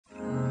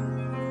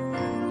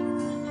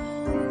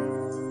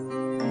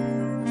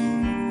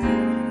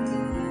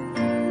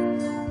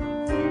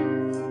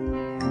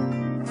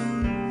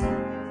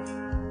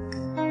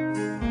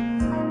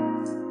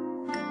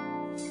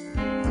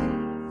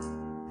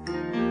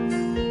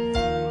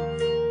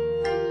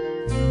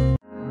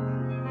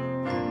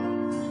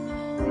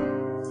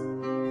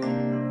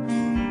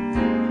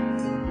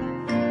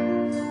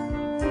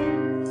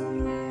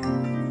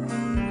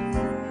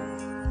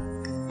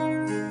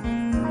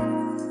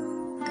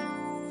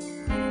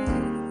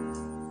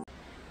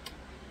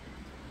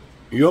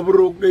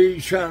Yobruk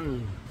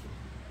Nation.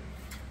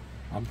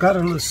 I've got a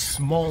little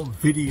small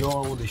video.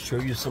 I want to show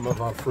you some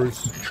of our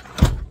first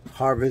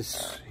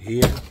harvests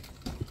here.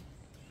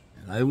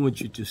 And I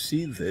want you to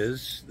see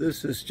this.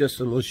 This is just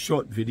a little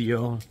short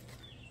video.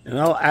 And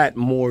I'll add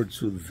more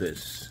to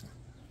this.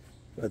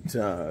 But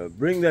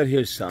bring that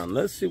here, son.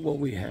 Let's see what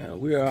we have.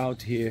 We are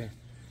out here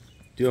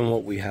doing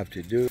what we have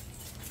to do.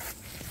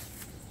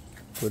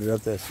 Put it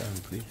up there, son,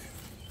 please.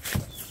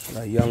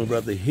 My young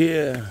brother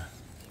here,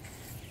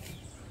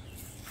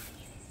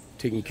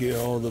 taking care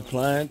of all the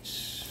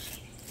plants,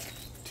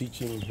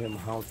 teaching him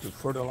how to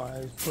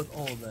fertilize. Put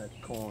all that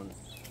corn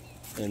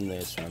in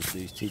there, son,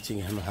 please. Teaching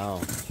him how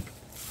to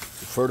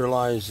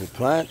fertilize the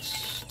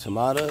plants,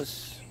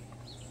 tomatoes.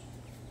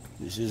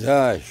 This is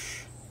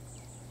Ash,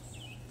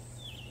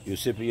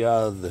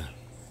 Eusipia, the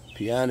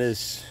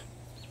pianist.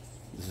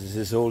 This is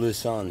his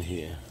oldest son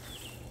here,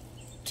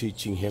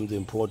 teaching him the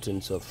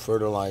importance of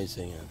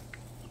fertilizing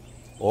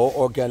or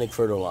organic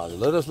fertilizer.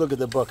 Let us look at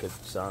the bucket,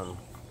 son.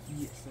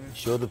 Yes, sir.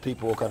 Show the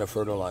people what kind of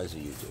fertilizer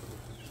you do.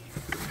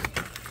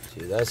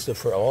 See, that's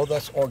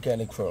that's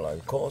organic fertilizer.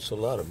 It costs a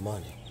lot of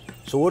money.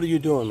 So what are you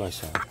doing, my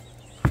son?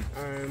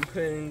 I'm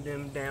putting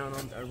them down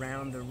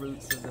around the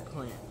roots of the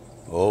plant.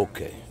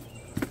 Okay.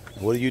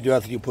 What do you do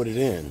after you put it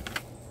in?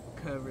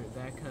 Cover it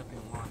back up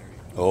and water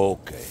it.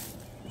 Okay.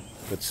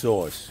 Good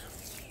source.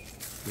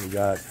 We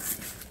got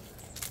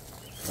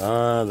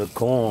the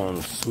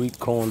corn, sweet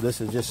corn.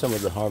 This is just some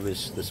of the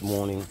harvest this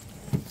morning.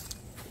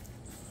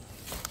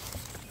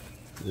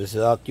 This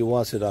is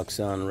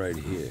Akiwasadaksan right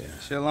here.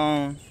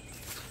 Shalom.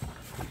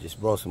 Just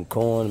brought some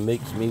corn. It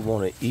makes me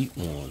want to eat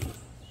one.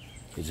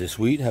 Is it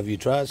sweet? Have you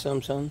tried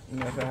some, son?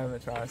 No, I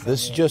haven't tried some.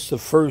 This is just the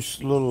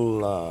first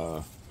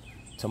little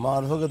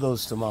tomatoes. Look at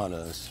those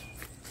tomatoes.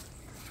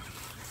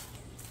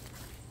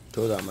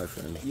 Throw that, my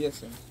friend. Yes,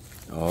 sir.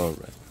 All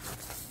right.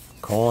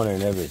 Corn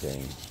and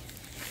everything.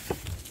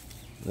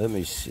 Let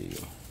me see.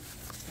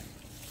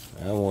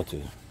 I want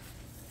to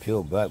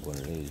peel back one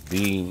of these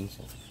beans.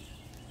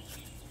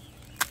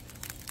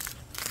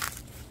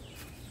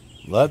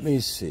 Let me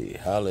see.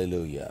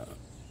 Hallelujah.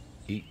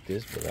 Eat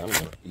this, but I'm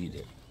going to eat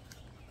it.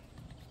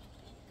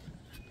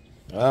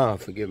 Ah,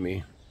 forgive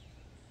me.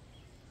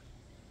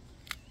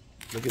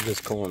 Look at this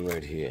corn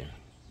right here.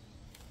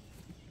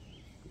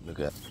 Look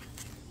at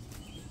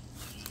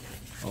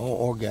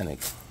all organic.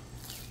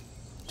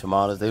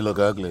 Tomatoes, they look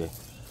ugly.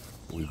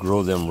 We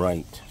grow them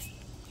right.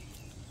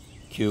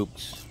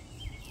 Cukes.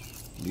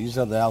 These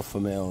are the alpha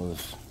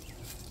males.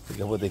 Look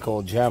at what they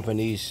call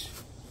Japanese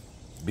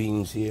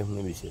beans here.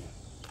 Let me see.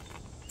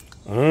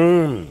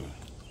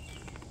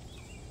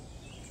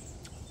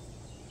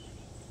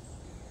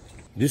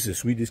 This is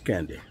sweet as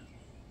candy.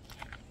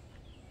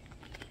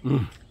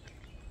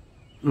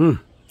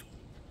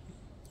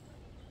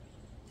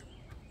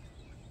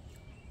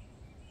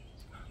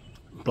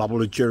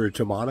 Probably cherry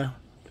tomato.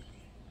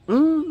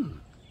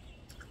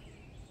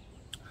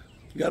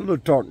 Got a little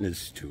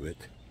tartness to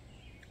it.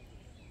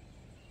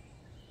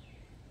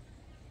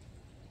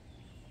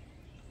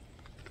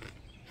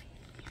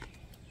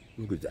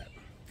 Look at that.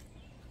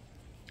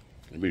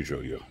 Let me show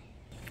you.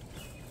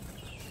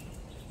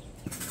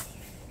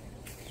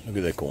 Look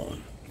at that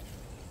corn.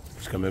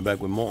 It's coming back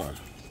with more.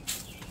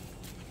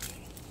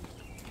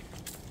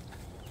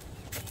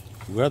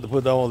 We have to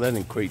put all that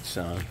in crates,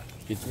 son.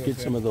 Get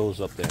some of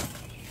those up there.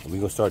 And we're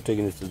going to start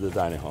taking this to the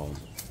dining hall.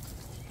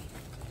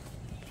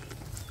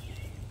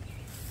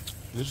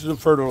 This is the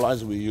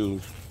fertilizer we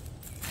use.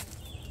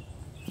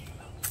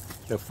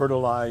 The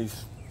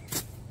fertilize.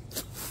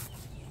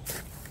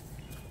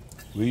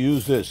 We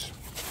use this.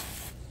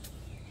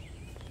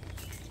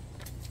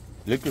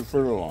 Liquid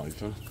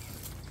fertilizer.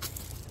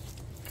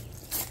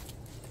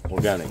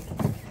 Organic.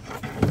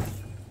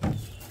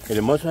 And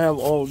it must have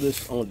all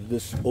this on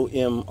this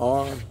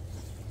OMR.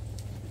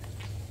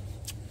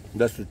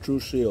 That's the true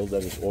seal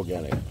that is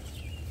organic.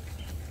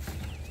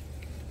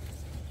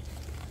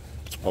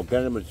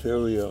 Organic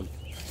Material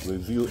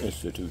Review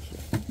Institution.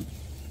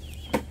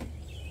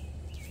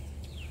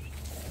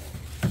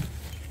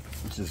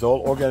 This is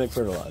all organic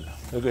fertilizer.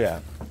 Look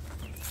at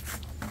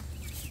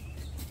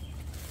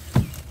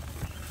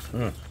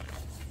that.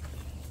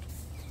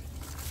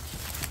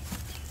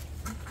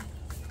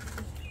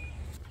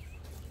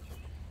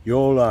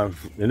 You'll,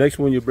 the next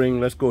one you bring,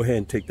 let's go ahead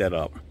and take that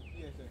up.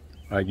 Yes, sir.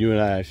 All right, you and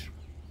Ash.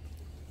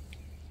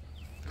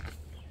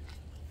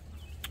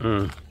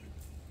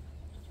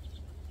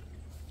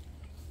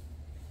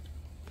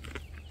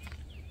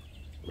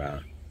 Wow.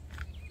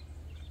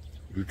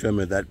 You tell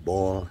me that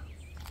boy.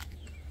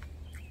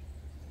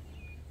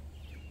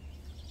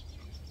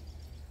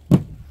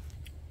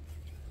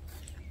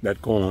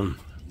 That corn,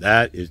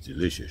 that is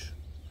delicious.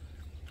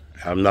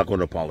 I'm not going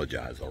to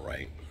apologize, all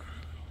right?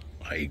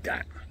 I ate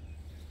that.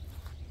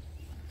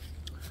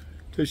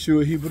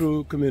 Teshua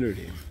Hebrew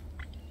community.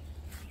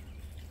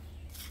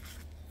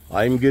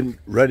 I'm getting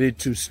ready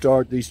to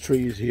start these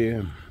trees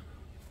here.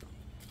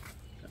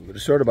 I'm going to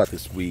start about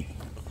this week.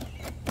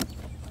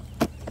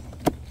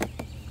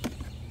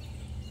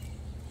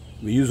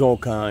 We use all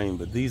kind,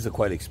 but these are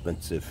quite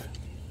expensive.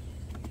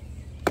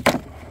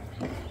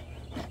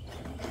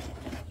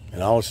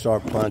 And I'll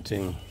start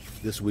planting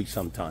this week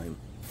sometime.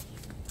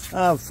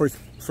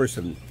 First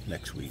of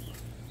next week.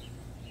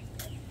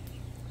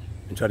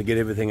 And try to get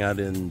everything out,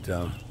 and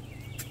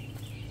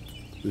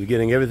we're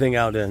getting everything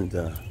out, and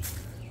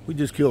we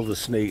just killed the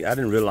snake. I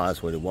didn't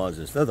realize what it was.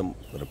 It's nothing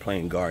but a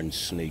plain garden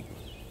snake.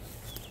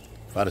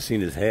 If I'd have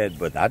seen his head,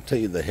 but I tell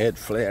you, the head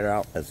flared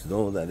out as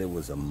though that it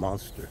was a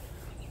monster,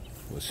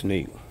 a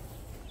snake.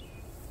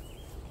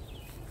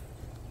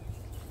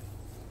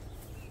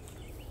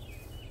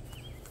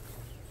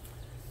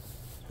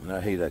 And I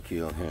hate I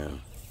killed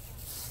him.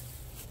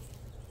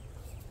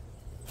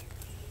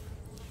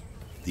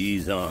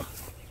 These are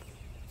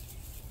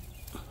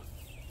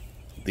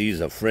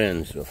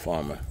friends of the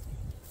farmer.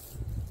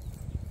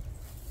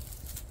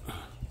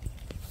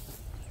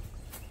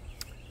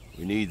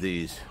 We need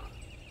these.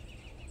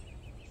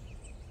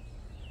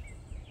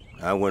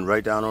 I went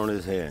right down on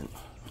his head,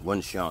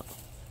 one shot.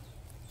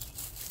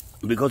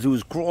 Because he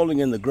was crawling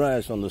in the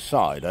grass on the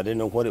side. I didn't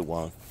know what it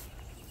was.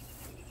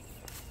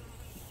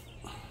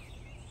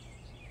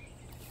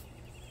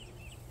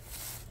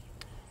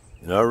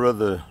 And I'd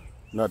rather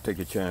not take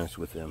a chance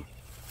with him.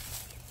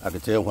 I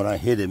could tell when I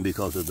hit him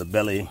because of the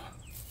belly,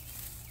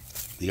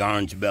 the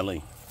orange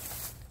belly.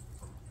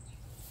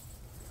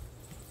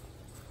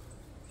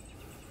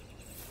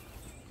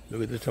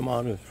 Look at the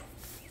tomatoes.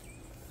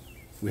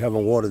 We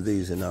haven't watered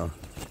these enough.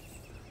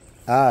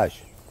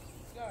 Ash,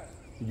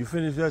 did you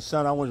finish that,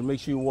 son? I want to make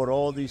sure you water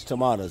all these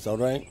tomatoes, all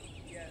right?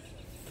 Yes.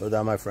 So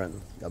that, my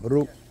friend.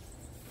 Yabaru. Yes.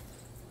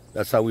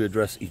 That's how we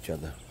address each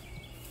other.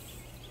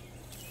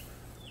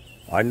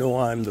 I know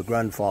I'm the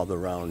grandfather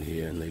around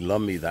here, and they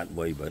love me that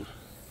way, but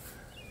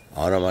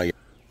out of my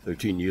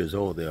 13 years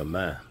old, they're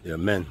men. They're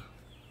men.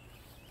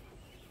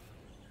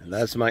 And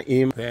that's my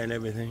aim and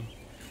everything.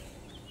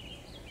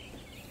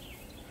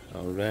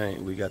 All right,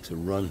 we got to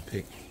run,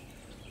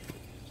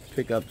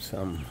 pick up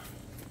some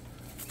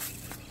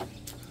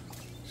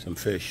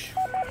fish.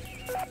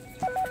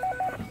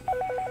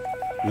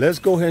 Let's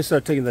go ahead and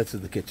start taking that to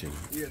the kitchen.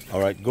 Yes. All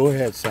right, go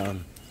ahead,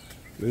 son.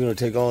 We're gonna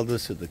take all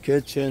this to the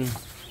kitchen.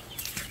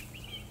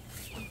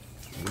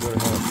 We're gonna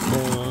have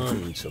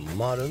corn and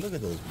tomato. Look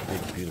at those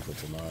big, beautiful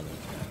tomatoes.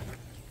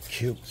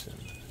 Cubes and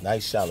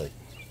nice salad.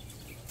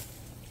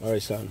 All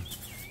right, son.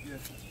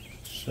 Yes.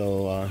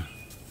 So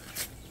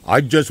I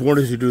just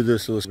wanted to do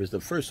this. So it was the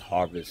first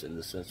harvest in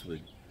the sense we're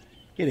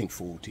getting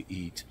food to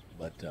eat,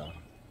 but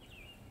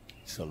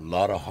it's a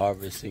lot of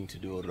harvesting to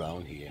do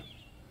around here.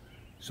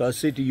 So I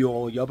say to you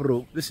all,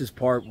 Yabaru, this is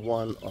part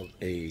one of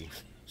a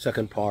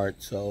second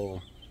part.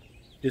 So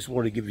just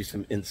want to give you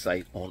some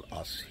insight on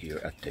us here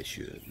at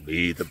Teshuvah.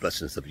 May the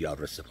blessings of Yah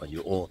rest upon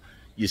you all.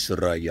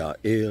 Yisrael,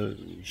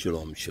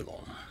 Shalom,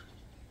 Shalom.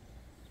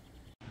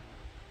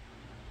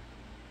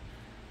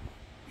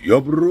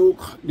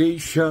 Yabaruch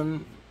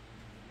Nation,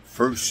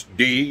 first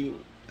day,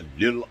 a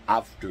little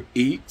after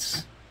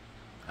 8.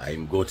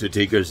 I'm going to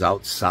take us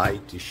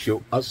outside to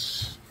show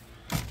us.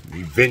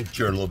 We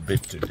venture a little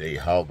bit today.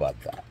 How about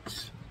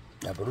that?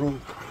 Yabaruch.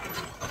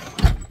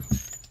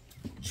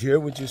 Share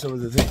with you some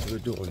of the things we're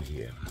doing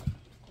here.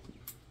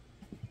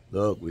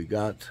 Look, we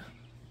got,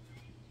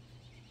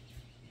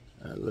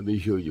 let me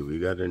show you, we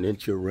got an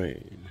inch of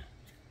rain.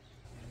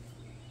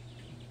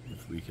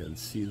 If we can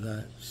see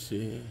that,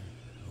 see?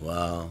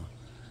 Wow,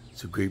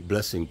 it's a great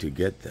blessing to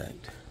get that.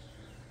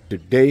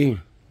 Today,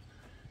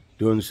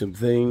 doing some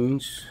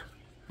things,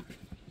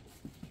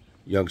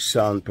 young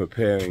son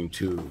preparing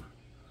to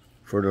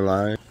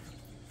fertilize.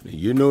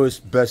 You know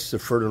it's best to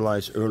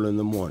fertilize early in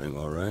the morning,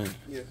 all right?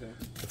 Yes, sir.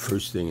 The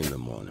first thing in the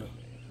morning.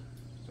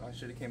 So I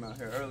should have came out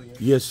here earlier.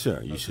 Yes,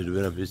 sir. You should have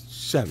been up at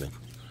 7.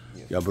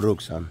 Yes.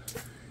 Yabaruch, son.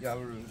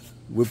 Yabaruch.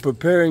 We're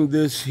preparing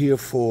this here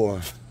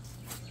for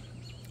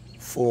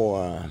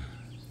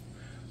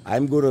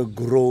I'm going to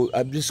grow,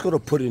 I'm just going to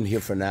put in here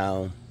for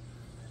now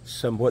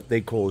some what they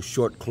call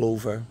short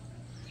clover.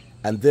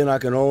 And then I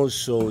can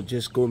also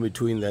just go in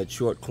between that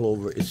short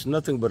clover. It's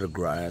nothing but a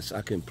grass.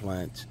 I can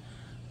plant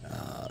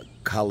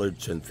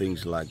collards and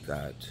things like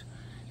that.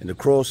 And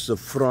across the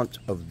front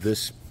of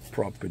this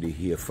property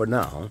here, for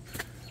now,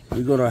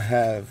 we're gonna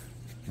have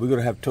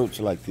totes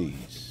like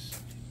these.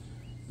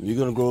 We're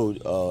gonna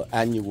grow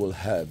annual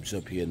herbs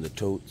up here in the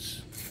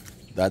totes.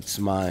 That's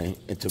my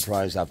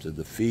enterprise after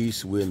the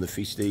feast. We're in the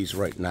feast days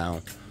right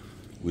now.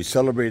 We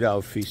celebrate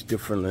our feast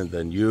differently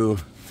than you.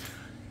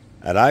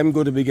 And I'm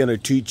going to begin a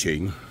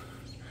teaching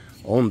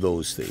on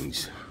those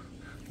things,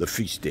 the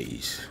feast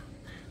days,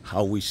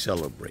 how we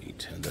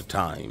celebrate and the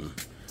time,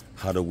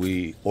 how do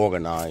we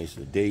organize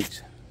the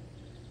date,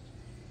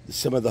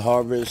 some of the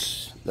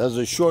harvest. There's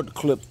a short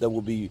clip that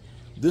will be,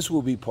 this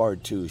will be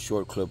part 2,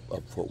 short clip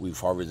of what we've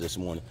harvested this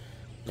morning.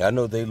 I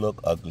know they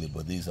look ugly,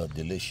 but these are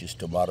delicious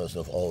tomatoes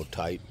of all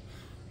type.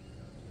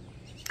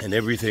 And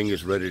everything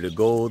is ready to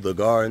go. The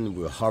garden,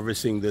 we're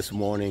harvesting this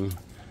morning.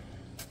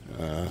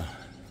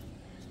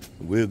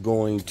 We're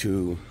going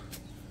to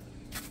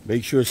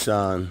make sure,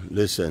 son,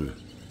 listen,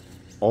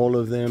 all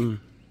of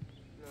them,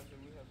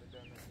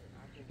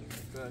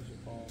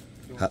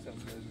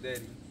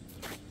 Daddy.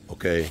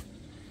 Okay,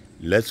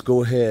 let's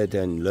go ahead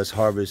and let's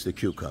harvest the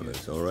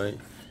cucumbers. All right.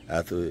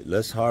 After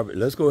let's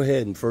go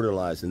ahead and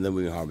fertilize, and then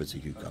we can harvest the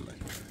cucumbers.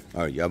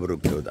 All right,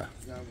 yabaruk toda.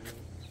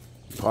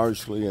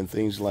 Parsley and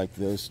things like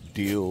this,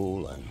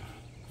 dill and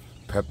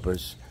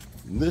peppers.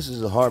 This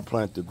is a hard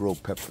plant to grow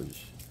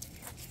peppers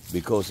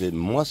because it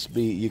must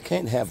be. You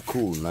can't have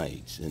cool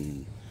nights.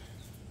 And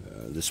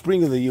the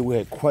spring of the year we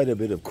had quite a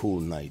bit of cool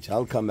nights.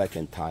 I'll come back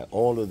and tie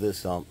all of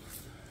this up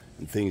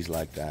and things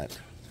like that.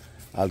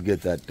 I'll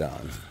get that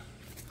done.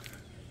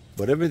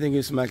 But everything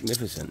is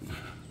magnificent.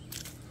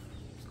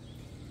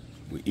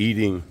 We're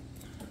eating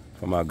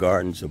from our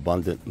gardens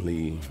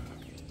abundantly,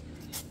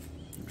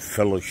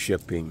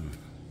 fellowshipping,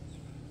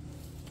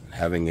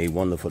 having a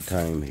wonderful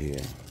time here.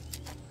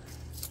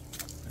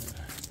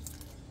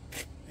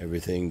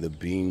 Everything, the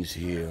beans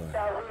here,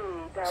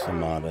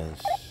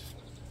 tomatoes,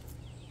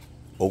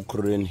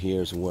 okra in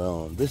here as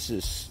well. This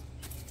is,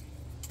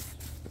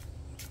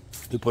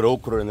 they put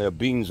okra in their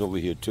beans over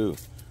here too.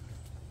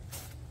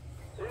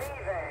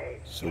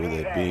 So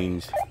their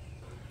beans.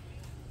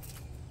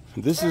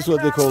 This is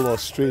what they call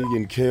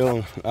Australian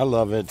kale. I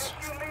love it.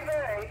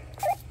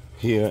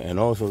 Here, and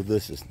also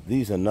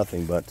these are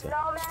nothing but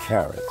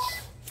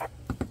carrots.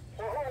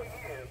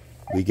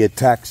 We get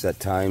taxed at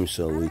times,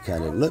 so we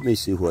kind of, let me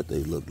see what they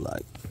look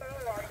like.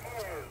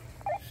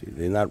 See,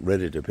 they're not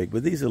ready to pick,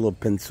 but these are little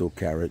pencil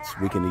carrots.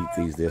 We can eat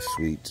these, they're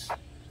sweet.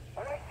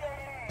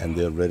 And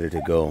they're ready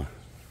to go.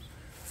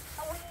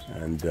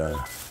 And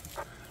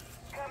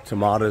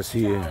tomatoes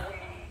here.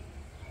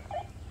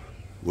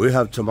 We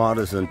have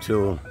tomatoes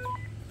until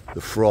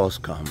the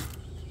frost come.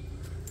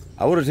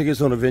 I want to take us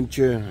on a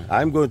venture.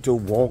 I'm going to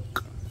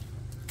walk.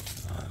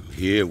 I'm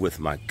here with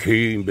my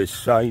cane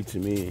beside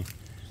me.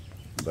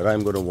 But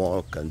I'm going to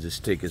walk and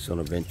just take us on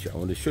a venture. I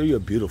want to show you a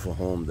beautiful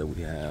home that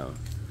we have.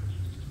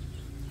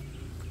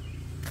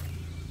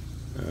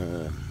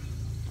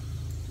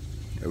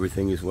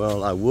 Everything is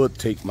well. I would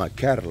take my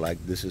Cadillac.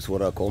 This is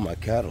what I call my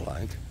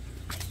Cadillac.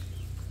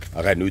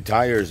 I got new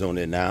tires on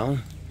it now.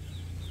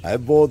 I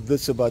bought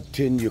this about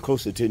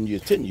close to 10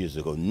 years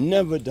ago.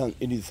 Never done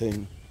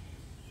anything.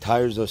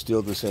 Tires are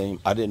still the same.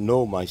 I didn't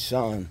know my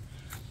son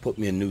put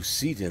me a new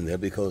seat in there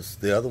because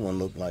the other one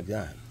looked like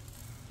that.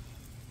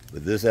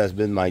 But this has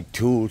been my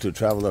tool to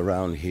travel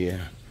around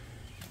here.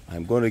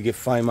 I'm going to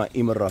find my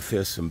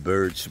Imarafia some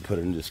birds to put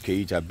in this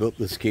cage. I built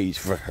this cage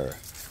for her.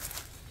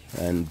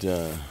 And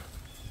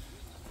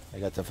I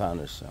got to find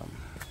her some.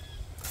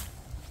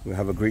 We'll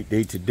have a great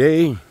day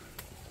today.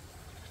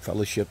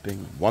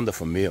 Fellowshipping,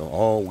 wonderful meal.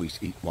 Always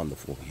eat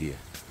wonderful here.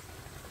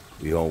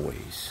 We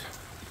always.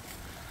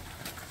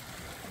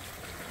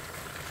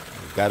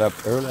 Got up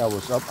early. I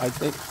was up, I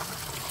think.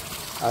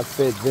 I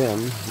fed them,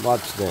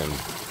 watched them.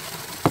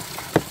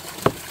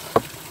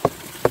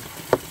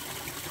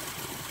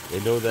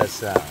 They know that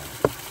sound.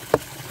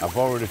 I've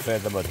already fed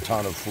them a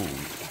ton of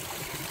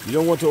food. You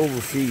don't want to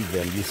overfeed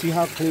them. You see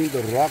how clean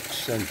the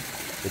rocks and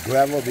the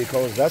gravel,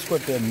 because that's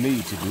what they're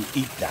made to do,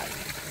 eat that.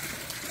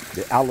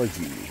 The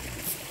algae.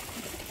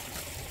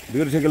 We're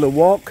going to take a little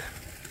walk.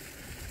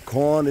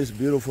 Corn is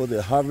beautiful.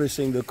 They're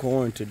harvesting the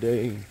corn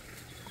today.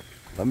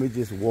 Let me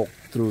just walk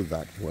through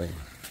that way.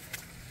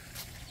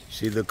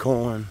 See the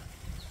corn?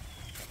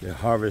 They're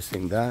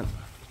harvesting that.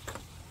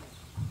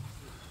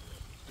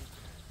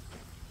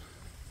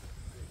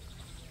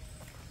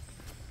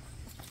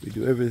 We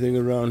do everything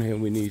around here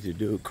we need to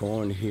do.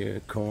 Corn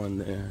here, corn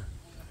there,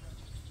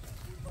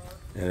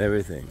 and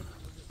everything.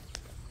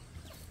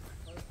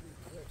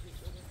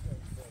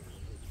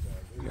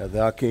 Yeah,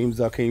 the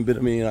Akim bit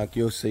of me like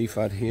you're safe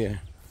out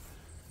here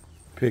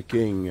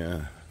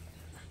picking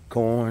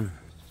corn.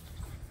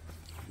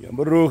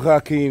 Yabaruk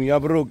Hakim,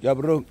 Yabaruk,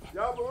 Yabaruk.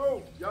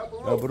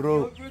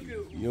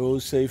 Yabaruk.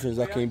 You're safe as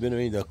Akim bit of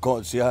me. The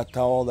corn, see how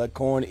tall that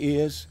corn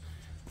is?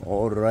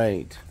 All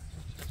right.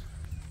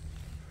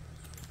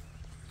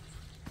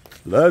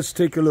 Let's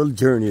take a little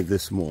journey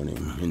this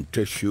morning in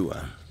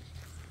Teshua.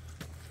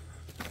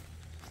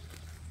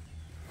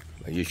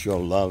 You sure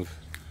love.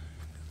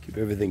 Keep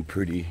everything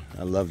pretty.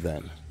 I love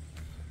that.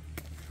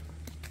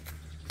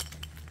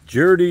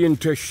 Journey in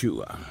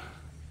Teshua.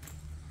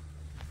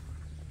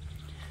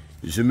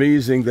 It's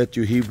amazing that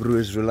you Hebrew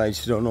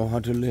Israelites don't know how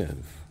to live.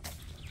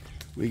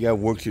 We got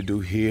work to do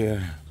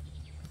here.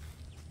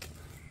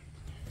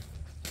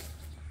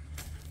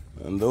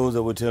 And those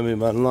that would tell me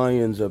about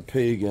lions are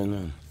pagan,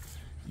 and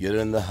get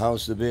in the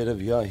house a bit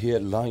of y'all hear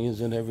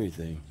lions and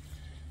everything.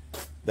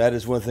 That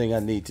is one thing I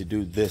need to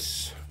do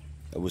this.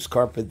 There was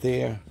carpet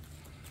there.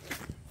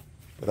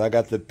 But I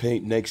got the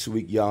paint next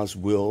week, Yah's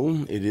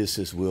will. It is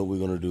His will. We're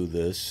going to do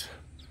this.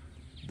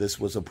 This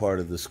was a part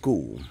of the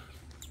school.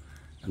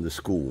 And the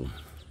school.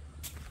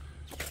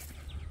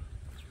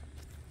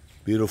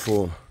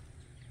 Beautiful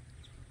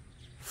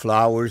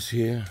flowers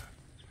here.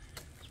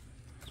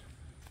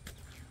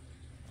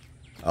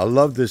 I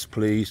love this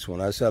place. When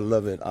I say I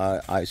love it,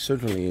 I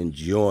certainly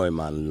enjoy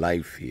my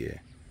life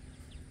here.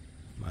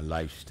 My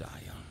lifestyle.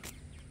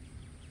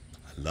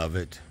 I love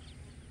it.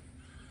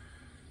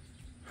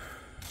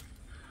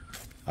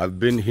 I've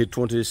been here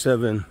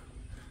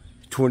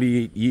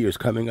 28 years,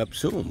 coming up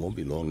soon. Won't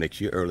be long,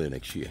 next year, early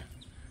next year,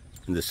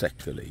 in the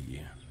Sackville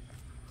year.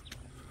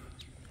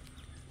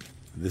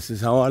 This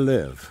is how I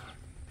live.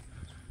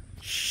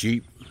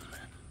 Sheep,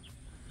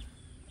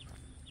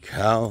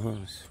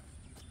 cows.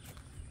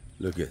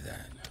 Look at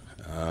that.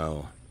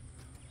 Oh,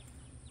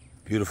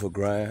 beautiful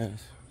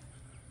grass.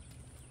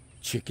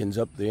 Chickens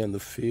up there in the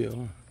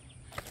field.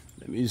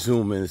 Let me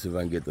zoom in and see if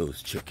I can get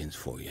those chickens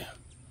for you.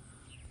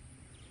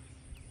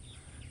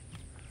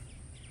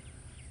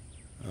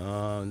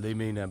 They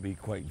may not be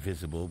quite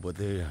visible, but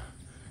they're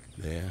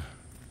there.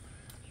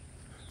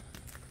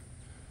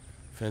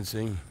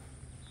 Fencing.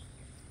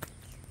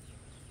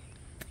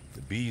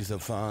 The bees are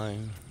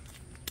fine.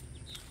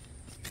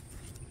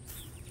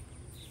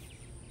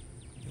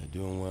 They're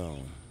doing well.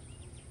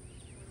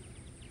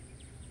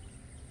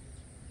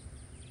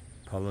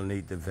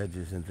 Pollinate the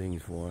veggies and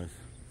things for us.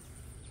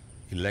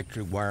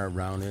 Electric wire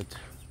around it.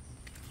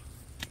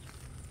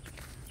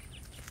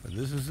 But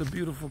this is a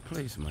beautiful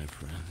place, my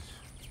friends.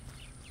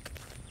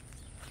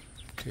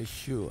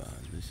 Yeshua,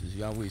 this is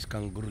Yahweh's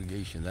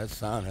congregation. That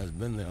sign has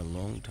been there a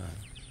long time.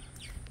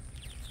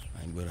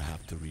 I'm going to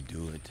have to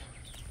redo it.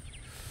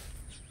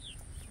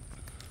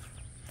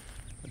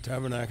 The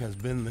tabernacle has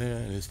been there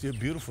and it's still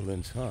beautiful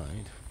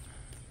inside.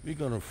 We're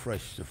going to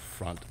fresh the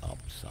front up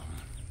some.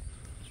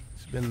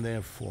 It's been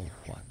there for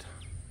what?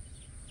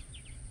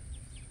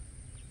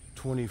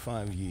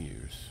 25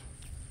 years.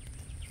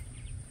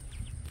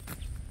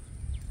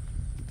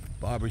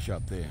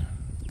 Barbershop there.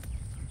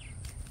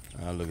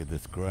 Ah, look at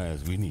this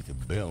grass. We need to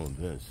build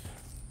this.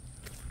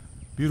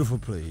 Beautiful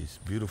place,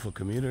 beautiful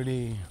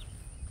community.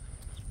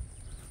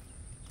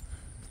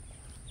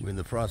 We're in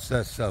the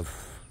process of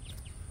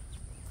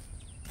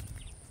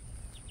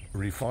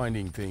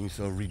refining things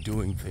or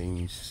redoing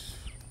things.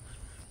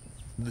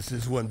 This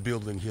is one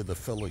building here, the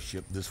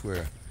fellowship. This is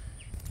where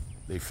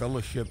they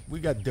fellowship. We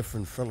got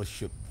different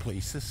fellowship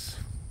places.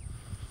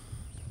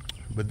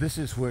 But this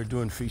is where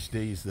during feast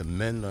days the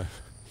men are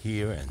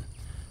here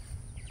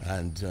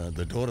and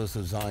the daughters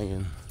of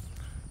Zion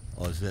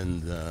was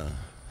in the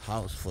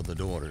house for the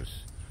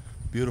daughters.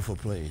 Beautiful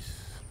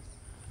place.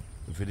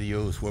 The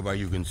videos whereby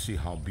you can see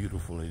how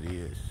beautiful it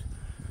is.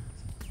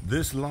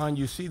 This line,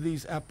 you see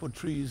these apple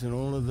trees and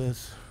all of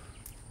this?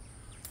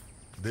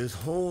 This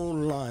whole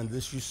line,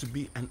 this used to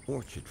be an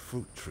orchard,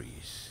 fruit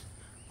trees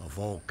of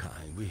all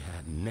kinds. We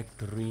had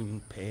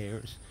nectarine,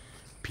 pears,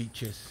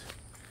 peaches,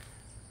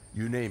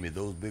 you name it,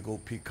 those big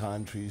old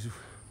pecan trees.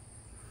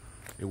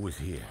 It was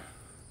here.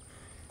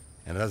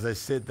 And as I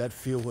said, that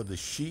field where the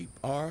sheep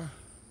are,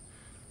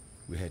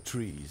 we had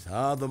trees.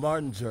 Ah, the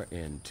Martins are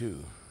in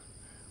too.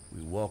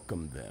 We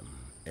welcome them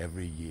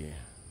every year.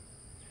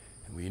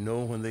 And we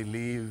know when they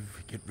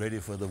leave, get ready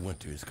for the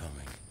winter is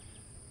coming.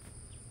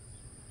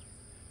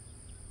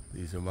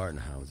 These are Martin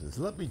houses.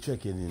 Let me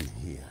check it in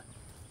here.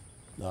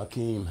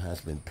 Akeem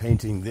has been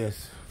painting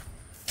this.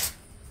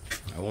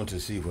 I want to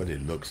see what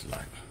it looks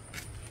like.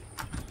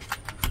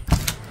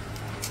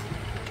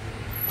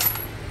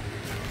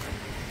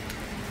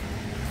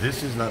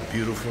 This is not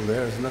beautiful.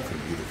 There is nothing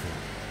beautiful.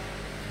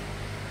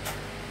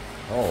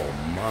 Oh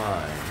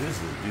my,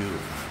 this is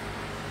beautiful.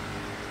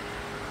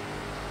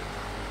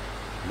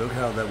 Look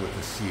how that with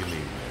the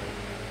ceiling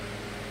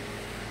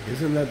there.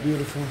 Isn't that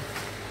beautiful?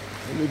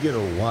 Let me get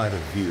a wider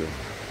view.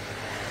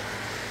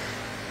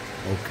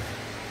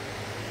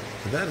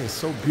 Okay. That is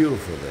so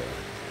beautiful there.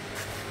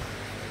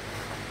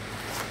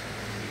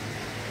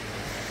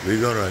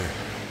 We're gonna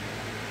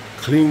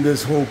clean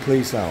this whole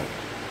place out.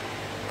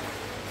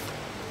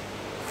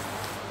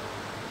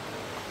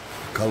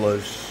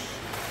 Colors.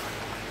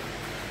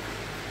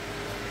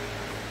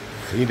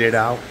 Clean it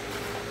out.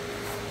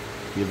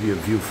 Give you a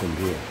view from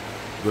here.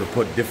 We're gonna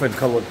put different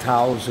colored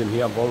towels in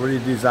here. I've already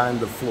designed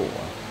the floor.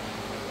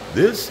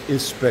 This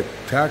is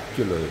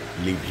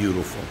spectacularly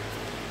beautiful.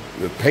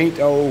 We paint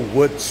our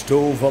wood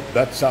stove up.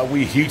 That's how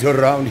we heat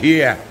around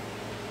here.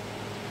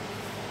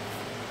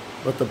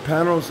 But the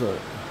panels are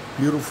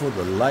beautiful.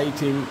 The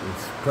lighting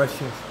is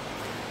precious.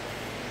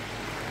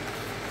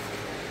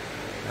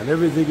 And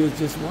everything is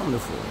just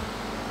wonderful.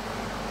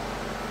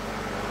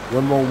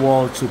 One more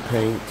wall to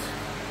paint.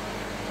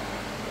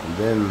 And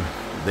then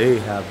they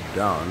have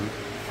done,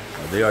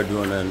 they are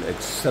doing an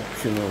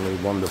exceptionally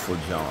wonderful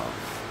job.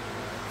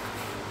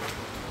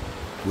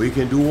 We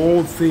can do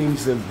all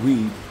things that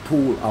we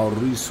pool our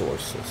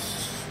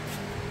resources.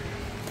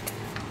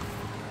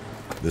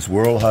 This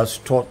world has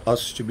taught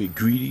us to be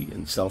greedy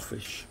and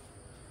selfish.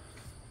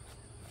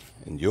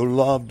 And your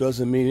love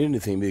doesn't mean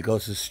anything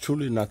because it's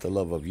truly not the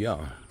love of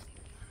Yah.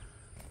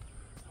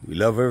 We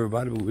love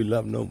everybody, but we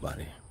love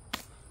nobody.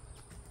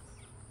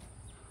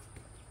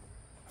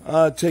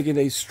 Taking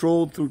a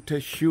stroll through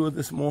Teshua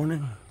this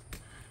morning.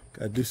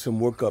 Got to do some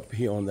work up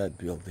here on that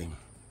building.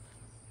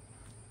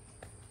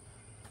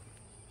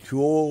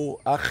 To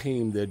all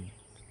Achim, the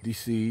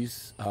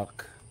deceased,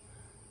 Ach,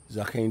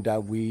 Zachain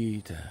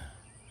Dawid,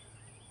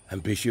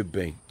 and Bishop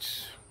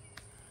Bates.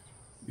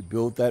 We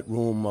built that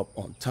room up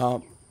on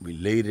top. We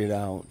laid it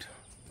out.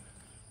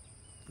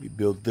 We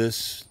built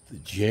this, the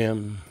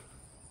gym.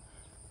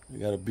 We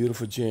got a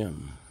beautiful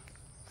gym.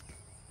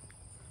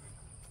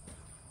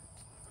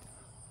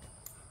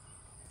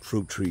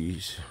 Fruit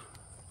trees.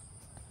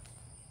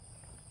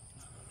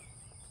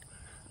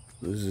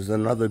 This is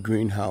another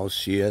greenhouse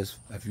she has,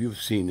 if you've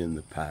seen in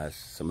the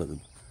past, some of them.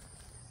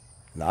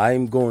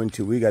 And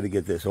we got to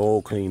get this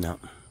all cleaned up.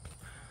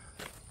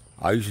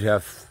 I usually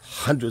have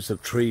hundreds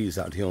of trees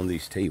out here on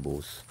these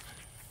tables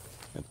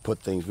and put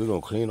things. We're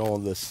going to clean all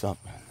this up.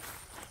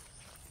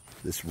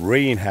 This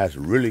rain has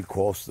really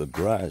caused the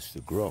grass to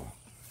grow.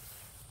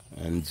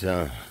 And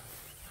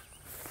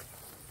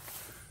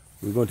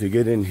we're going to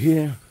get in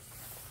here.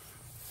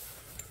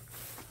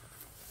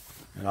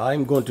 And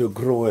I'm going to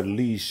grow at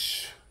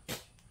least,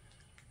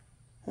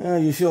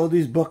 you see all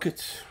these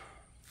buckets,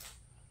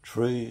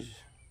 trees.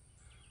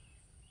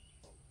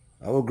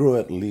 I will grow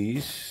at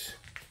least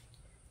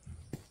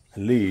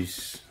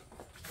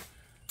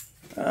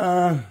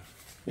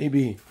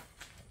maybe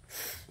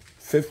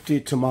 50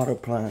 tomato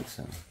plants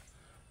and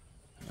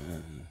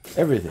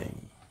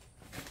everything.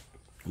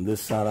 On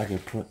this side I can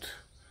put,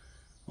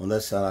 on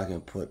that side I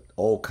can put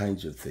all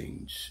kinds of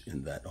things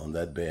on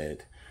that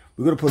bed.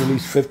 We're gonna put at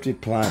least 50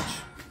 plants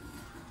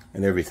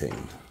and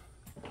everything.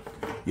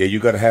 Yeah, you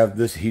gotta have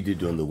this heated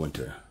during the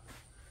winter.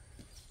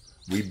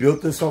 We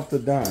built this off the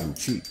dime,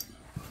 cheap.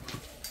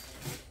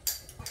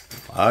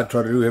 I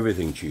try to do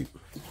everything cheap.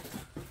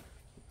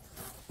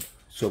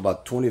 So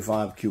about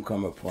 25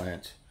 cucumber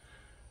plants.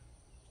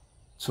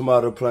 Some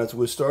other plants,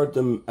 we start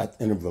them at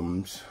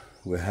intervals.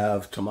 We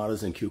have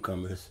tomatoes and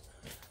cucumbers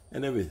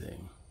and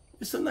everything.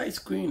 It's a nice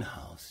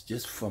greenhouse,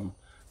 just from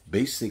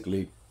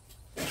basically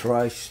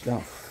trash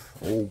stuff,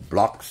 old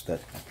blocks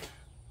that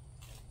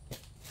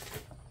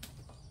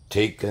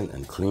taken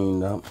and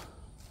cleaned up.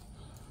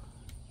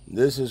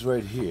 This is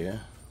right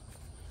here.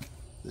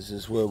 This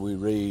is where we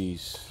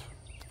raise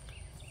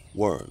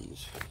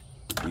worms.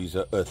 These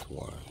are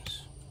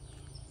earthworms.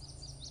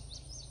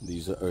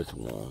 These are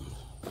earthworms.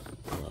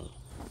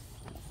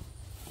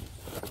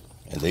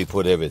 And they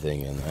put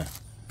everything in there.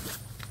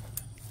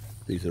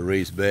 These are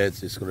raised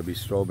beds. It's going to be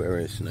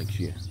strawberries next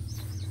year.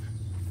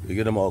 We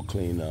get them all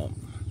cleaned up.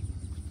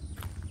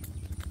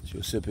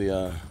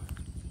 Josipia,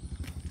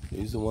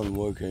 he's the one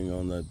working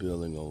on that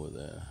building over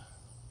there.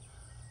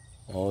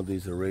 All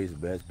these are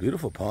raised beds.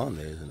 Beautiful pond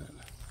there, isn't it?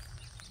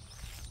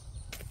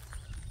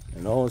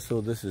 And also,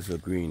 this is a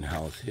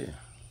greenhouse here.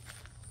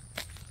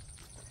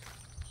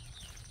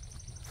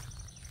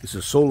 It's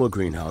a solar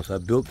greenhouse. I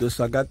built this.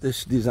 I got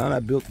this design.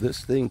 I built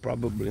this thing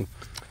probably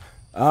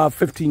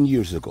 15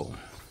 years ago.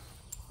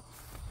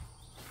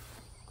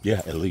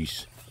 Yeah, at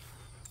least.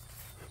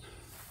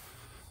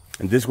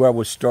 And this is where I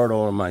would start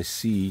all of my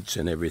seeds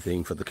and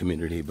everything for the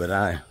community. But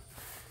I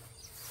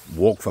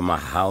walk from my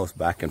house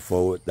back and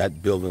forward.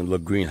 That building, the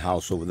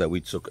greenhouse over there, we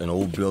took an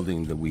old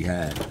building that we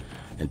had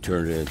and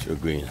turned it into a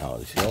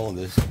greenhouse. You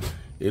know,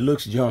 it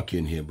looks junky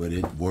in here, but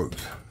it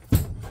works.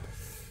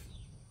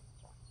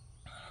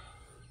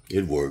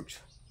 It works.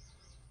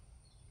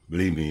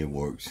 Believe me, it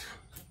works.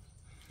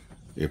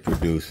 It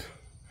produces.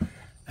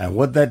 And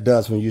what that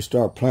does when you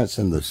start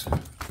planting this,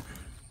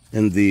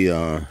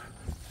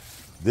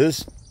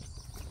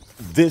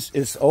 this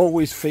is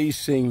always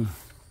facing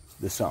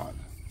the sun.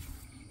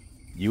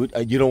 You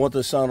don't want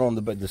the sun on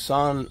the bed. The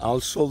sun, I'll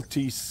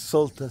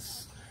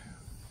solstice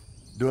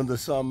during the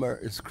summer,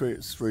 it's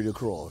straight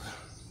across.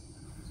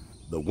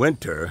 The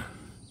winter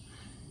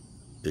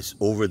is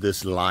over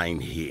this line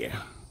here.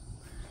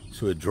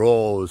 So it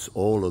draws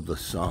all of the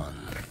sun.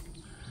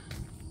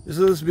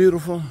 Isn't this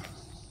beautiful?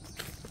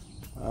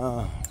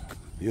 Ah,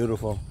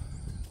 beautiful,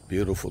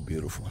 beautiful,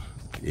 beautiful.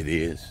 It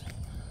is.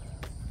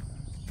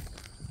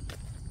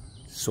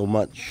 So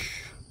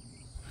much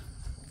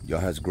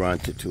God has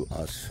granted to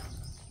us.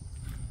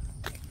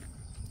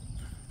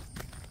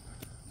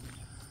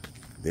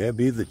 There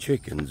be the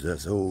chickens,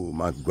 as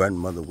my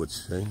grandmother would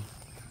say.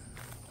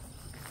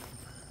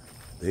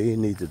 They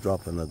need to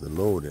drop another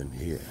load in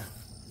here.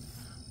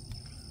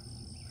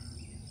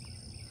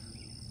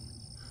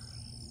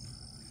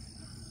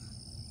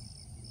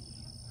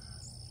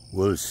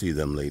 We'll see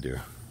them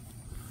later.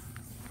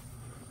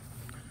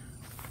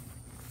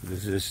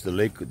 This is the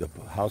lake, the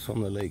house on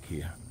the lake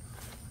here.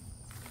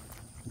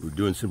 We're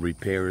doing some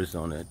repairs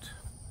on it.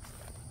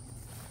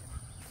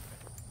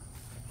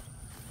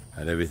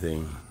 And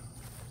everything.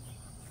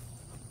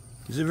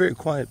 It's a very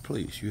quiet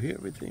place. You hear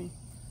everything?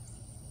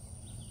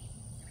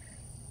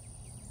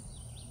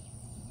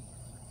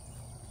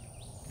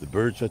 The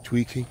birds are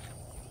tweaking.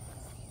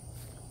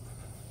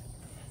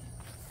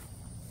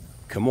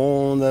 Come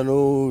on, that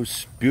old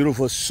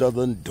beautiful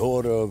southern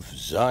daughter of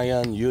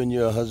Zion, you and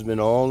your husband,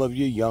 all of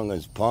you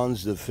young'uns,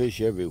 ponds the fish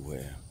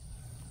everywhere.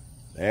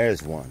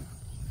 There's one.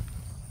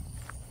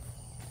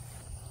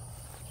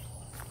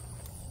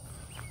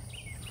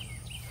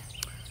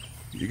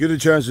 You get a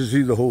chance to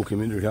see the whole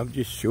community. I'm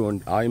just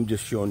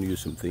showing you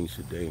some things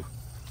today.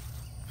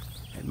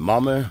 And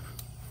Mama,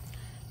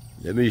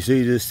 let me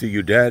say this to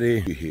you,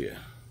 Daddy. You're here.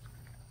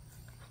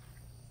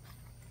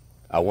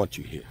 I want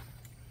you here.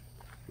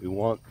 We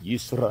want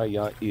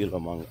Israel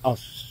among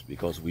us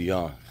because we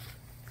are.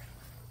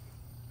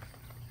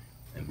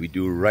 And we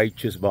do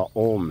righteous by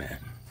all men.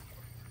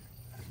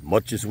 As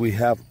much as we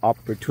have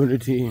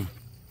opportunity,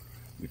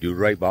 we do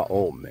right by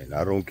all men.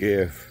 I don't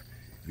care if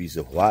he's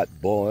a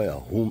white boy or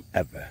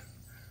whomever.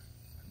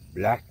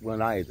 Black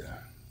one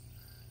either.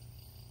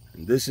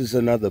 And this is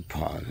another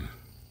pond.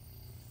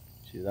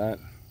 See that?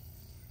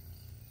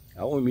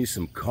 I want me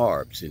some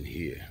carbs in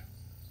here.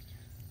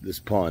 This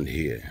pond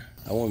here.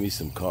 I want me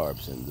some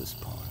carbs in this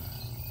pond.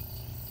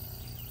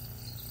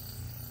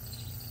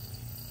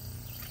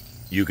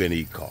 You can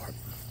eat carp.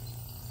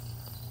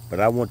 But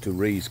I want to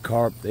raise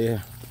carp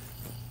there.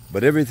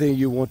 But everything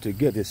you want to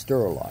get is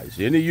sterilized.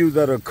 Any of you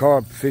that are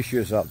carp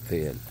fishers out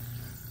there,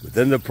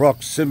 within the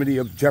proximity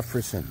of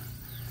Jefferson,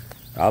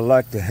 I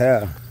like to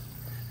have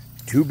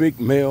 2 big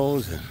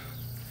males and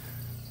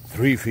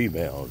 3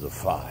 females or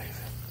 5.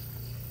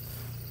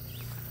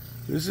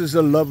 This is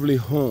a lovely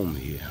home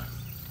here.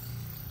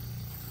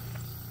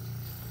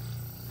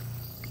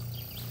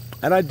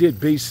 And I did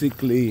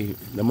basically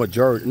the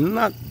majority,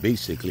 not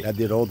basically, I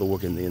did all the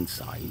work in the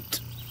inside.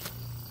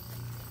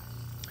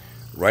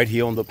 Right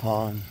here on the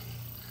pond.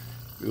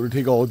 We're going to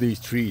take all these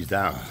trees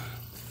down.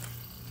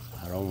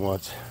 I don't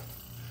want,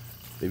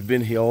 they've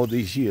been here all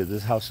these years.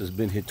 This house has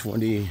been here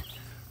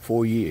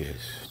 24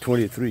 years,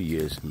 23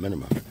 years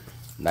minimum.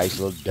 Nice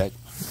little deck,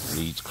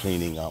 needs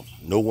cleaning up.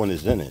 No one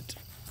is in it.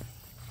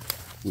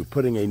 We're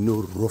putting a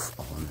new roof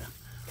on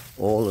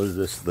it. All of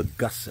this, the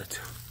gusset,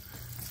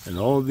 and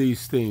all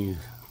these things,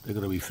 they're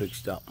going to be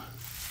fixed up.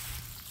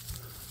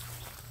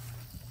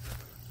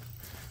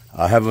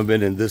 I haven't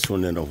been in this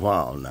one in a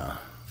while now.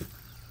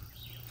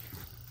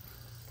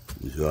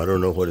 So I don't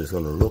know what it's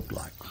going to look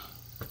like.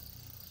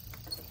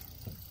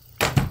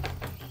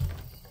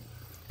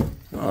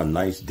 Oh,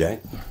 nice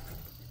deck.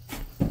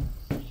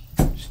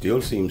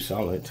 Still seems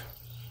solid.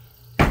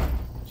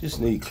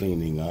 Just need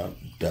cleaning up,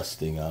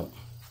 dusting up.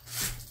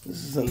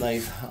 This is a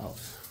nice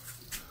house.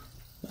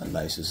 Not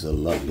nice, it's a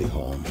lovely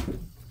home.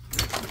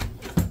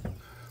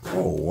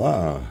 Oh,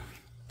 wow.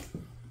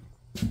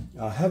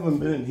 I haven't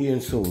been in here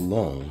in so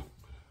long.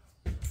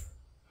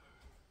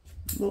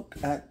 Look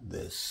at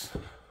this.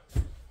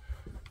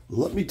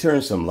 Let me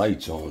turn some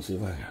lights on, see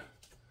if I can.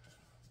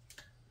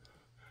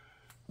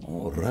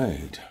 All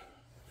right.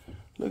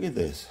 Look at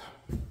this.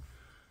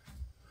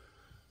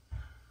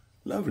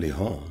 Lovely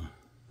home.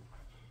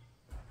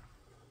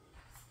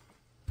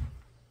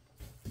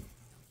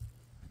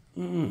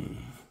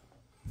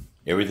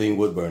 Everything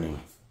wood burning.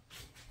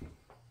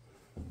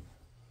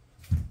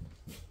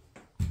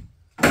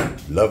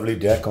 Lovely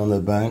deck on the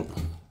back.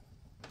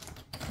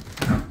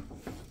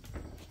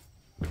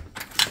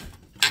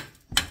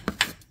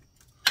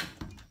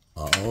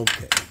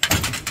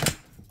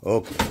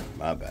 Okay,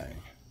 my bad.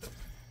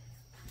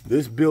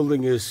 This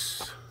building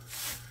is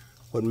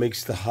what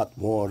makes the hot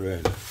water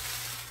and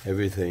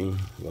everything.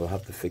 We'll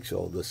have to fix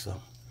all this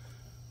up.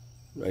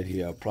 Right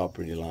here, our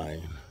property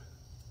line.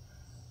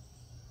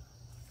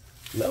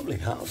 Lovely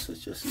house, it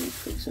just needs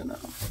fixing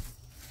up.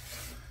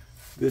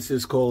 This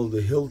is called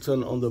the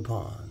Hilton on the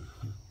Pond.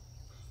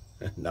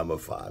 Number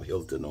 5,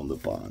 Hilton on the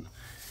Pond.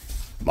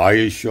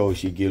 Maya shows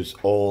she gives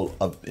all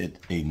of it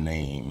a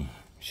name.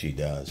 She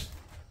does.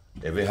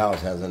 Every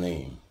house has a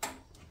name.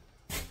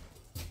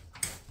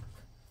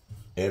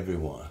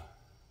 Everyone.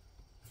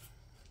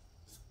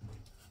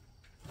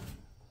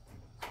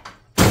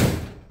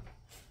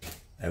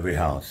 Every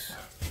house.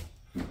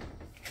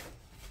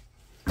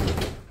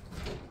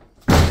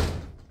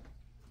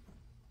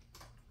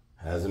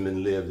 Hasn't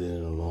been lived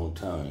in a long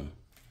time.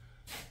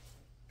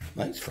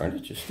 Nice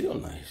furniture, still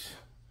nice.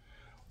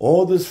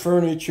 All this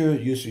furniture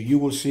you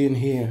will see in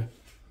here,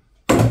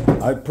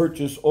 I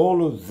purchased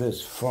all of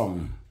this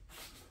from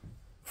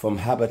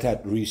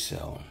Habitat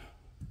Resale.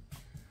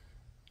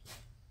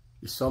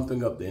 There's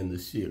something up there in the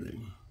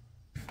ceiling.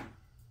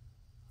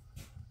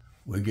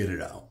 We'll get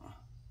it out.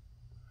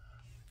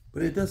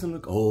 But it doesn't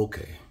look, oh,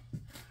 okay.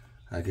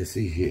 I can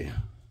see here.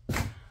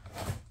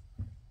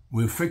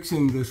 We're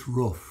fixing this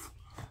roof.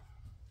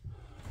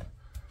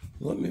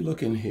 Let me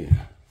look in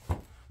here.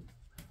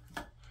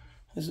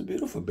 It's a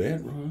beautiful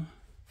bedroom.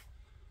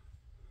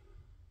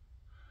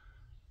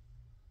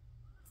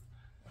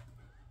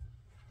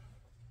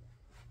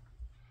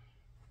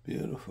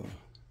 Beautiful.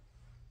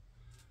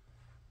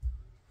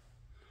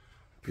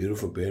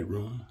 Beautiful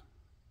bedroom.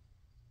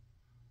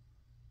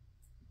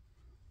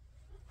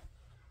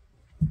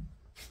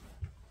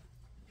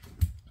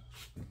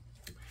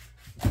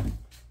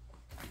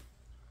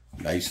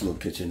 Nice little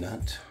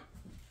kitchenette.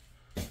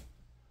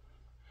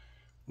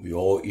 We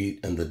all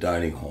eat in the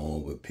dining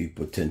hall, but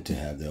people tend to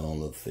have their own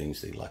little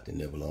things they like to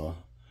nibble on.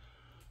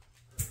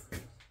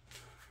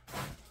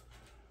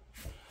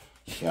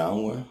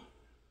 Shower.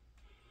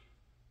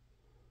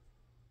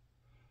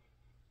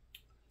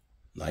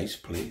 Nice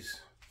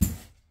place.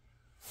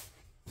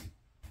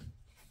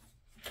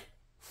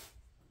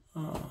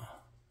 Oh.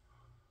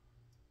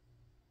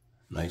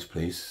 Nice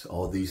place.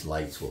 All these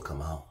lights will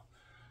come out.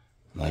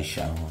 Nice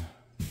shower.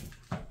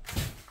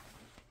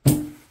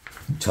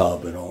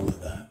 tub and all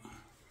of that.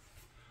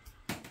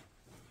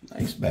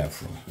 Nice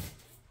bathroom.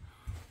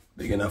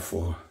 Big enough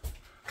for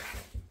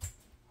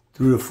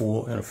 3 or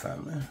 4 in a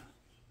family.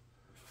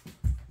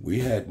 We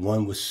had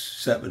one with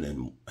 7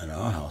 in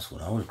our house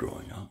when I was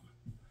growing up.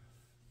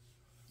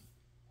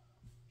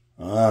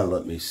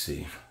 Let me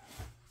see.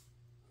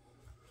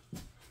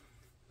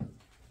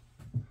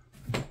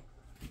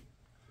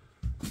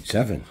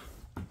 Seven.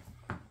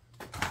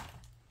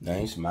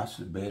 Nice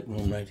master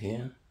bedroom right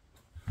here.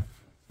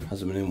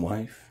 Husband and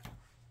wife.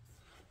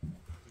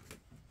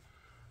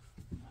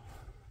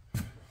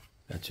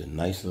 Got your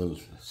nice little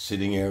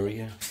sitting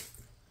area.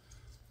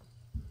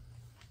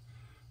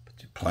 But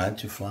you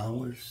plant your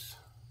flowers.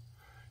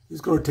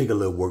 It's going to take a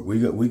little work.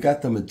 We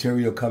got the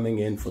material coming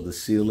in for the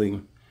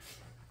ceiling.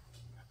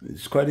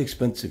 It's quite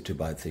expensive to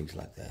buy things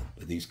like that.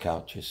 But these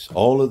couches,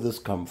 all of this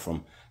come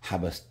from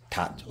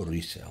Habitat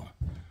resale.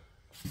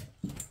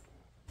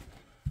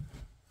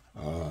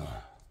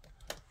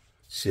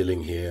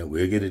 Ceiling here,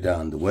 we'll get it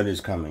done. The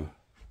weather's coming.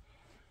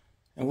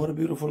 And what a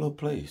beautiful little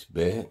place.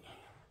 Bed.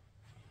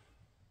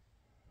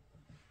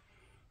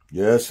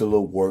 Yes, a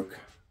little work.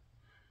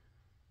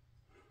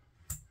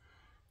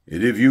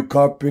 And if you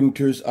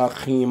carpenters,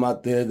 Achim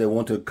out there that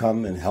want to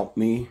come and help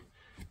me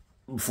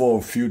for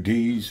a few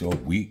days or a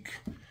week,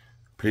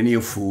 plenty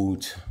of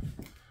food.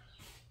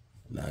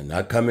 Now,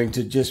 not coming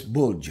to just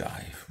bull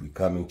jive. We're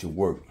coming to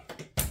work.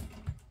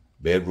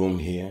 Bedroom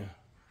here.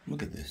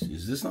 Look at this.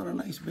 Is this not a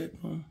nice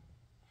bedroom?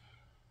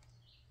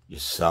 Your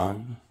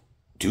son,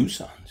 2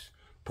 sons,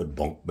 put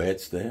bunk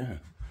beds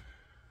there.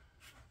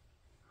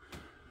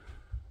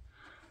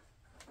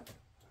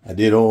 I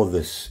did all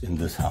this in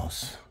this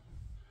house.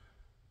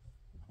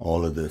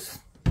 All of this.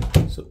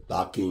 So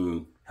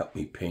Zakim helped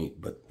me paint,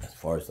 but as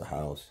far as the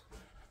house,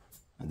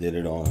 I did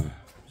it on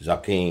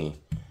Zakim.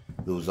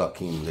 Little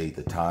Zakim laid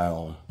the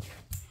tile.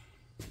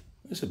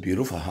 It's a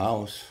beautiful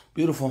house,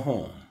 beautiful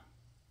home.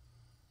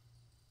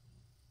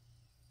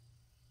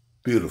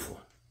 Beautiful.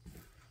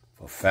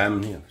 For a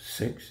family of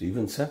 6,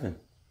 even 7.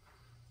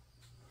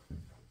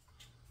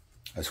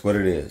 That's what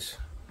it is.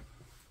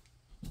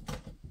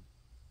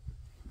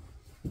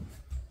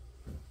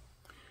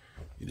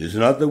 It is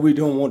not that we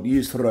don't want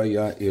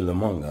Israel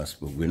among us,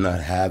 but we're not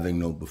having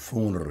no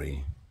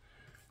buffoonery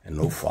and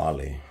no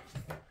folly.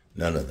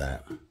 None of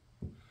that.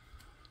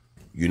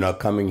 You're not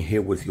coming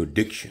here with your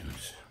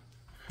dictions.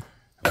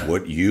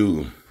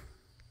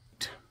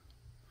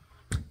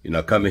 You're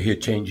not coming here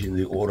changing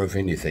the order of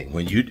anything.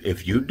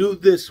 If you do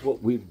this,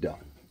 what we've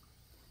done,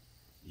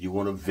 you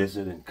want to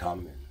visit and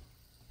come and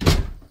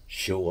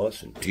show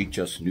us and teach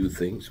us new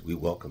things, we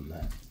welcome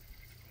that.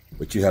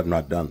 But you have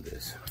not done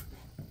this.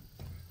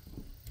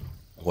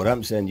 What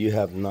I'm saying, you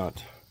have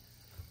not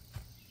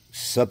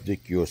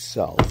subject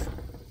yourself.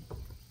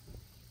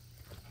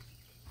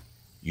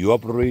 You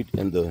operate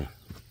in the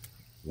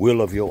will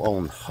of your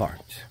own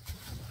heart.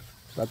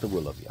 It's not the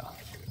will of Yah.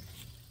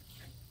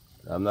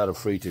 I'm not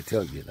afraid to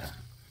tell you that.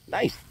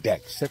 Nice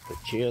deck. Set the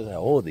chairs out.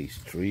 All these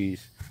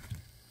trees.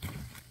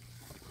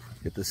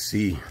 Get to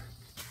see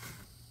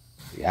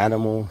the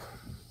animal.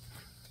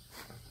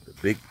 The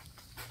big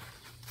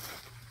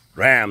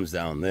rams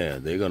down there.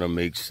 They're going to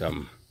make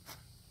some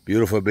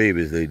beautiful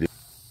babies. They do.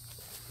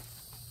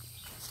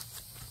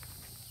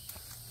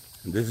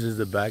 And this is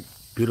the back.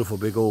 Beautiful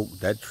big oak.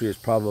 That tree is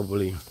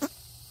probably...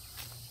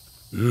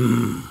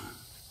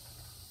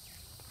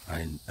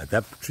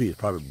 that tree is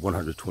probably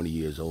 120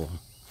 years old.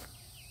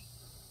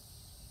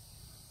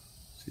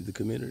 See the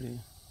community?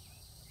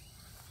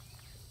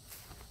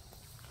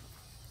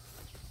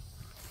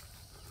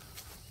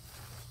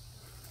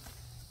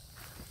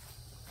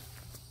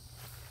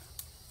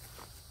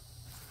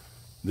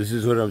 This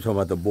is what I'm talking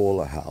about, the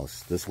boiler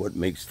house. This is what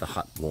makes the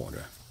hot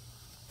water.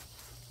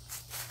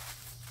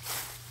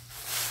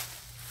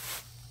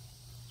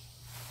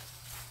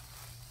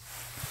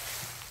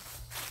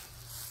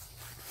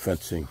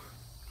 Fencing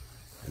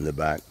in the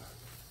back.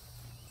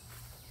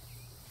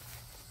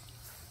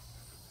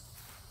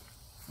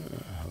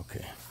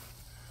 Okay.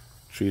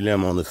 Tree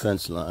limb on the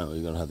fence line.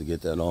 We're going to have to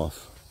get that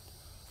off.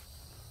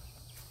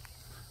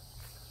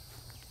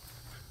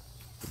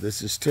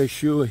 This is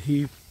Teshua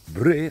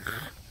Hebrech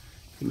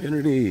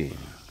community.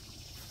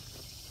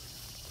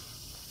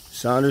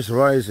 Sun is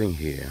rising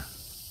here.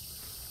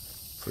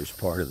 First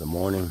part of the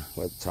morning.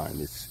 What time?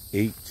 It's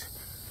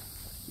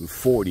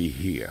 8:40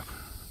 here.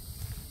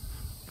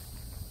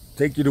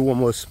 Take you to one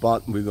more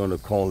spot. We're going to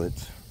call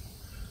it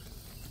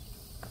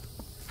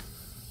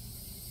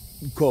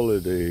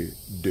a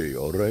day,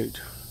 all right?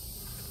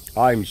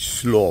 I'm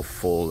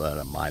slothful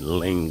at my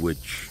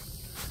language.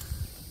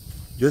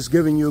 Just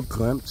giving you a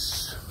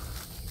glimpse.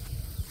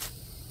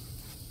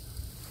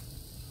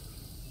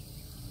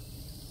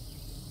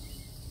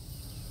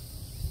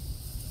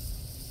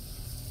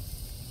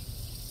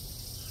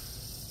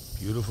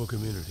 Beautiful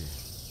community.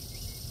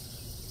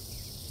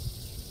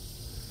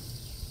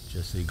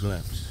 Just a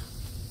glimpse.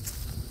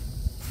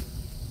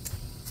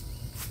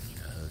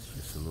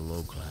 Just a little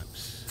old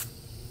glimpse.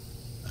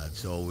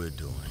 That's all we're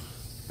doing.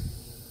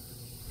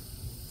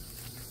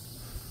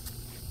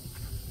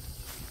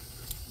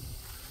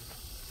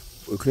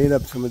 We'll clean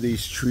up some of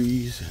these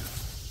trees.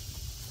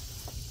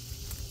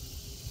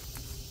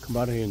 Come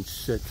out here and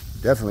sit.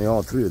 Definitely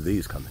all three of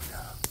these coming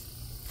down.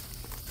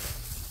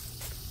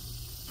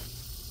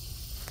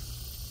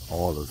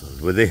 All of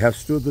those. Where they have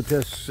stood the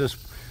test.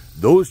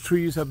 Those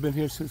trees have been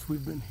here since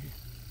we've been here.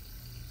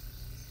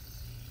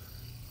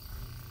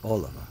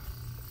 All of them.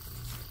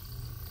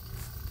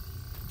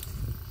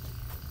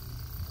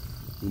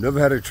 We've never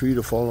had a tree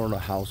to fall on a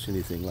house,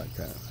 anything like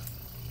that.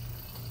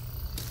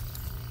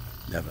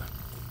 Never.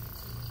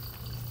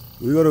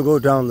 We're going to go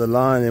down the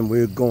line and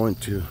we're going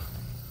to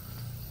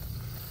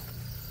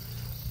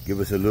give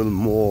us a little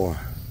more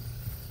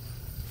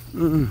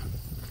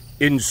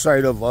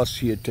insight of us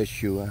here at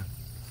Teshua.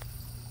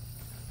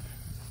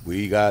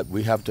 We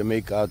have to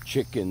make our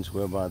chickens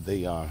whereby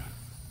they are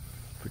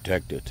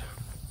protected.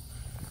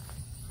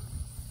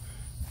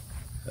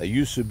 There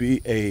used to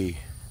be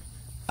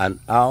an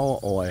owl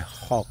or a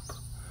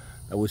hawk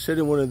that would sit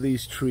in one of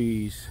these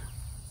trees,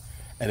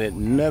 and it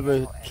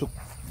never took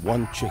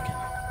one chicken.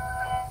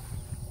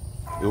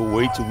 It would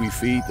wait till we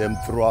feed them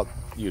throughout,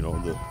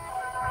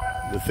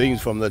 the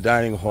things from the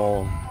dining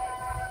hall,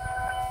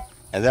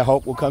 and that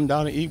hawk would come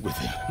down and eat with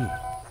him.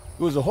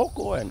 It was a hawk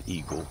or an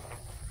eagle,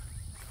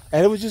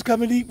 and it would just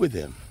come and eat with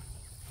him.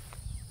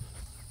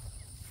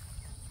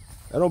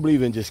 I don't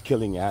believe in just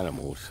killing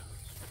animals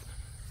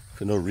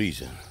for no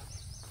reason.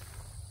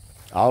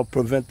 I'll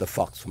prevent the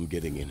fox from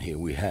getting in here.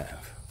 We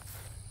have.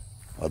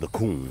 Or the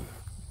coon.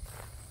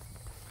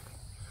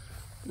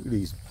 Look at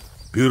these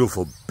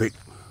beautiful big.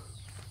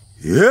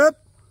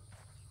 Yep.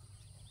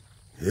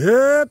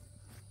 Yep.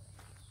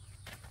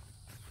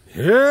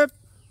 Yep.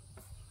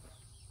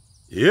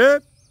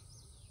 Yep.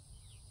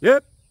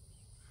 Yep.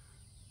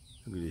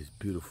 Look at these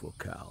beautiful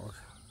cows.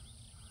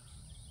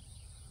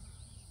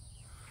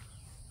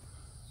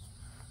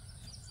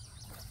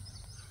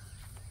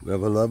 We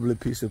have a lovely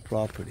piece of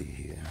property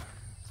here.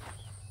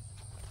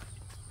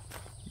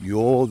 You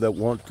all that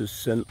want to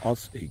send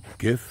us a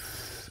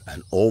gift,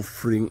 an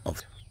offering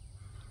of,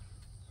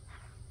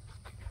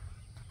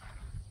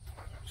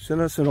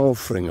 send us an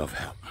offering of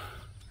help.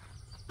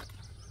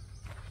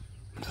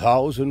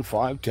 1,000,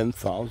 5,000,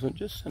 10,000,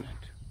 just send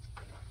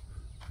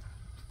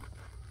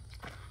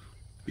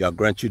it. I'll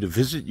grant you to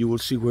visit, you will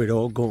see where it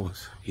all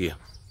goes here.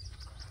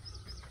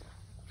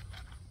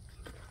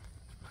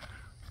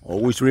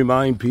 Always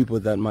remind people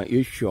that my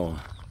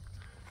Isha,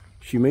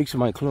 she makes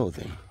my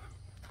clothing.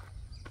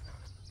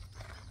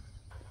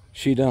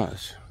 She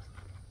does.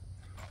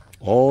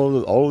 All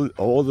the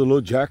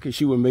little jackets,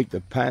 she would make the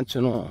pants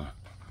and all.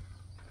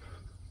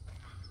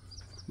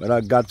 But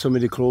I got so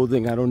many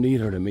clothing, I don't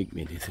need her to make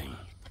me anything.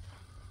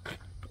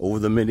 Over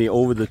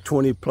the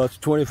 20 plus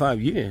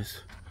 25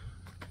 years,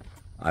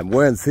 I'm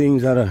wearing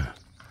things that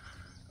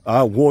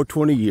I wore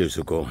 20 years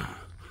ago.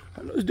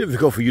 I know it's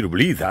difficult for you to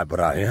believe that,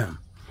 but I am.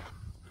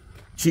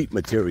 Cheap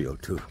material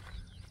too.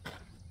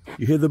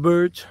 You hear the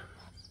birds?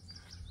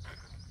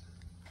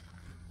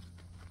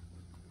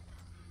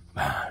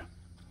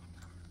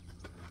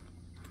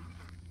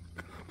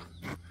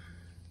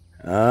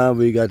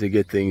 We got to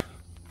get things.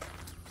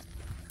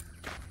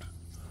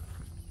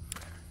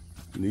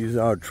 These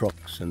are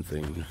trucks and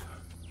things.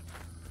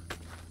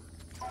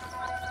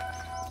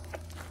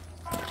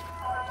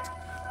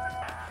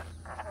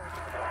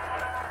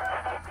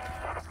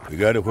 We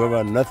got to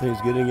where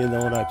nothing's getting in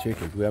on our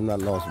chickens. We have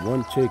not lost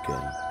one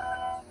chicken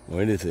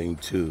or anything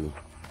to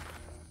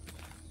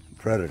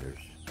predators.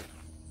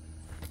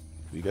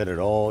 We got it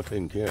all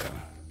taken care of.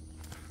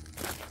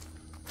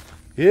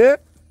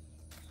 Yep.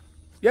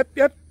 Yep,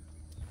 yep.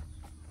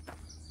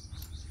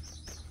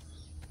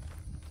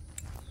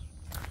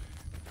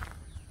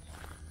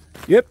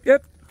 Yep,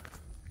 yep.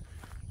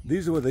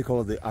 These are what they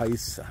call the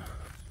ice.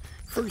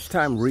 First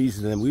time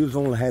raising them, we've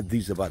only had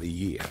these about a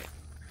year.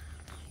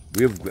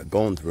 We've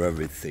gone through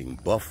everything.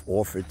 Buff,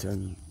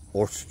 Orpington,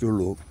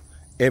 Oysterlook,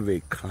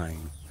 every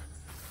kind.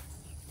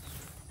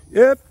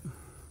 Yep.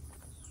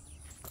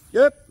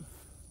 Yep.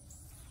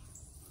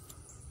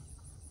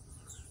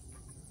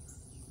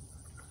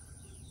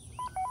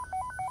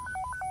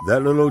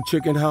 That little old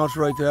chicken house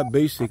right there, I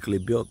basically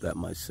built that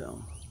myself.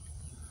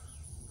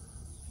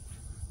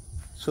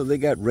 So they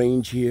got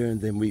range here, and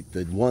then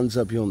the ones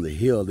up here on the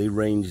hill, they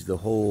range the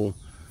whole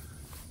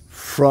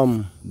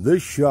from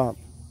this shop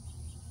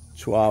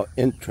to our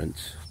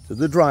entrance, to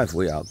the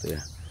driveway out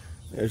there.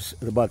 There's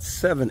about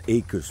 7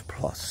 acres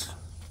plus.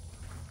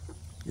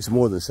 It's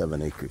more than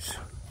 7 acres.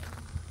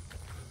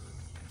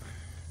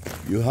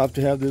 You have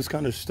to have this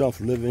kind of stuff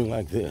living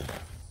like this.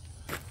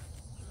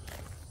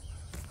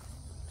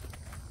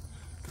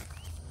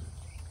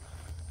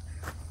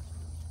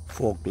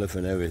 Forklift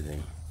and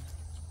everything.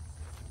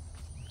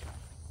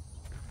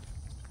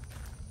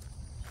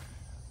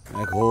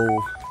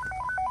 Backhoe.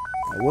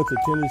 I went to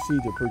Tennessee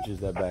to purchase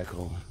that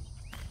backhoe.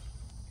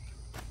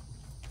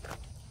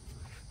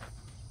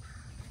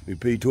 We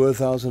paid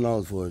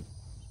 $12,000 for it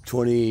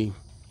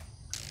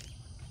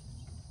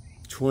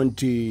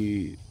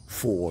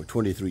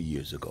 23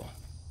 years ago.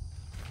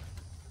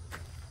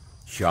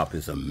 Shop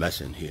is a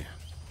mess in here.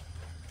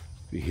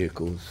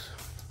 vehicles,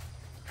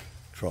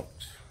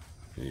 trucks,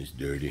 and it's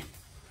dirty.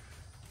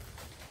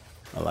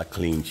 I like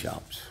clean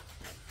shops.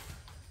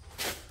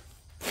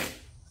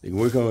 They can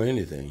work on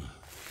anything,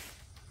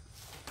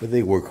 but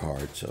they work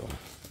hard, so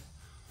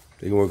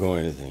they can work on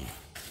anything.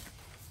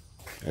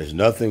 There's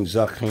nothing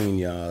Zachin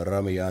ya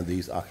Ramayan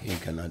these Achin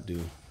cannot do.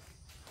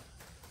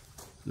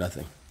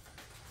 Nothing.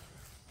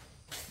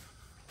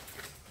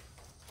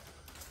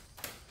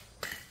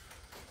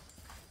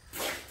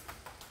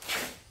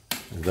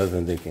 There's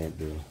nothing they can't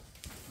do.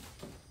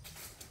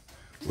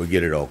 We'll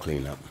get it all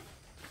cleaned up.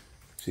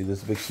 See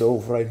this big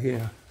stove right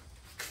here?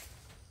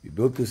 We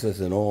built this as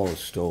an oil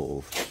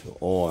stove, so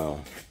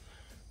oil,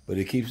 but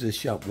it keeps the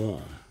shop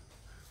warm.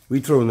 We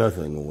throw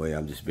nothing away,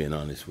 I'm just being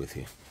honest with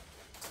you.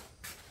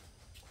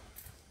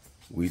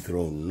 We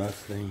throw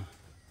nothing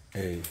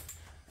away.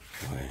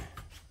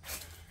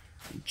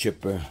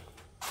 Chipper,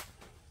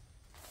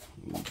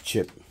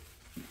 chip,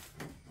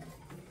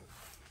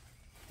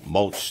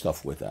 mulch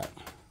stuff with that.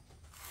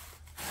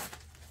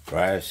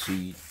 Grass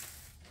seed.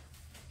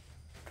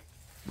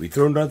 We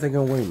throw nothing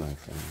away, my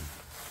friend.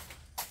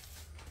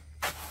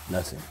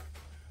 Nothing.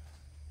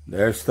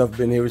 There's stuff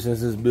been here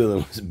since this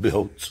building was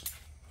built.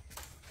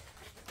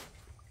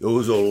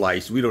 Those old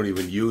lights, we don't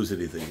even use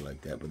anything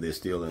like that, but they're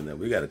still in there.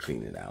 We got to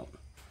clean it out.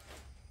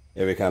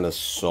 Every kind of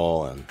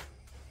saw, and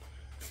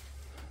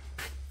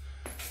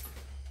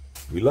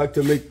we like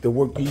to make the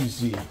work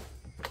easy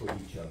for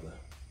each other.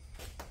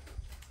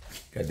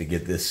 Got to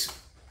get this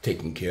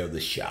taking care of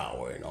the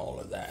shower and all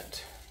of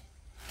that.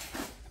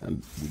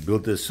 And we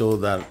built this so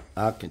that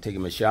I can take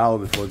him a shower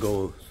before I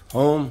go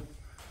home.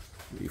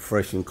 Be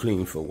fresh and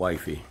clean for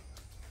wifey.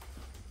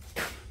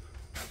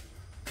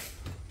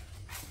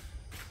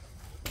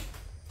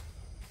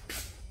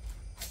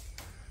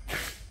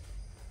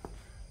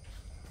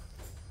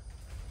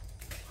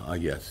 Ah,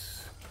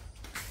 yes.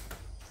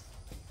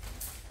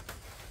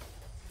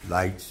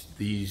 Lights,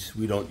 these,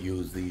 we don't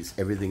use these.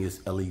 Everything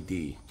is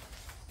LED.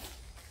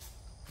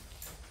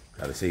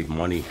 Gotta save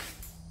money.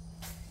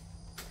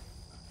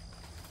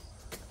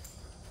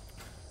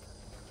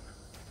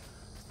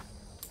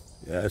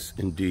 Yes,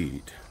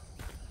 indeed.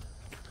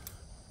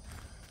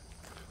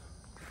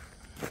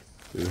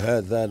 We've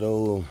had that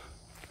old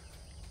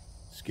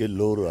skid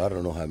loader, I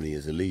don't know how many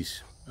years, at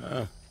least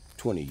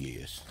 20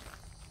 years.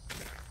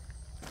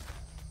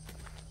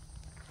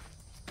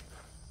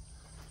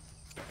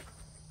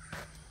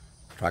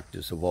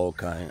 Tractors of all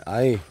kinds.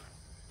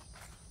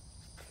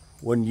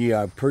 One year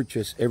I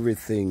purchased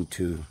everything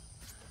to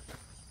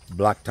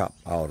blacktop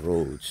our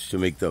roads, to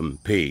make them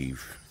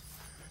paved.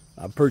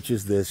 I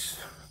purchased this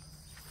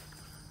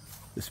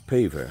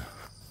paver,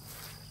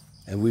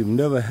 and we've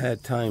never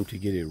had time to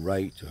get it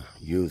right or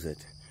use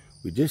it.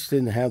 We just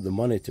didn't have the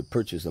money to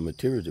purchase the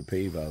material to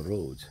pave our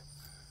roads.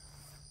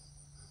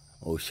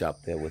 Old shop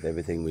there with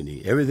everything we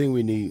need. Everything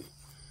we need,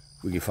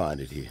 we can find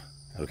it here.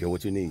 I don't care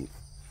what you need.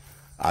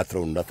 I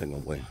throw nothing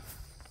away.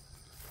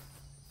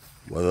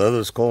 What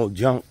others call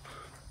junk,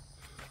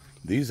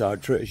 these are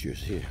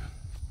treasures here.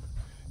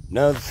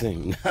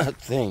 Nothing.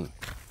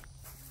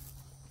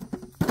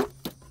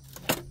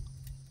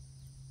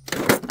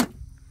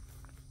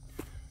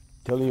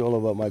 Telling you all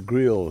about my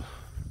grill.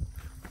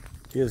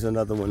 Here's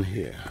another one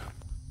here.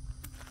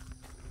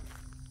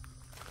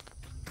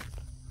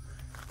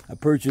 I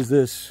purchased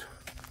this,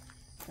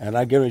 and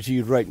I guarantee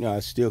you right now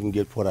I still can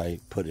get what I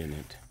put in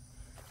it.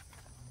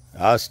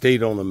 I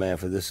stayed on the man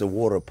for this, a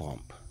water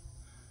pump.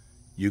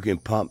 You can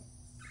pump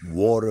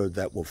water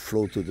that will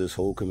flow through this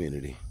whole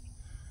community.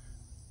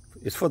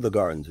 It's for the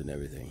gardens and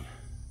everything.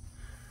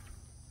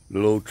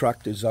 Little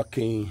tractor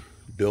Zachin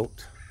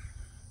built.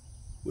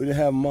 We didn't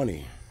have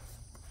money.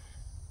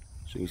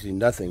 So you can see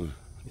nothing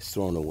is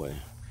thrown away.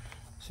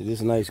 See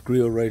this nice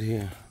grill right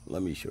here?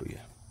 Let me show you.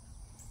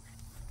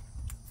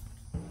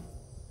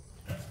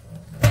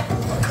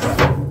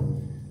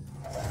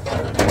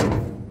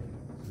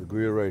 The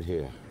grill right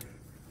here.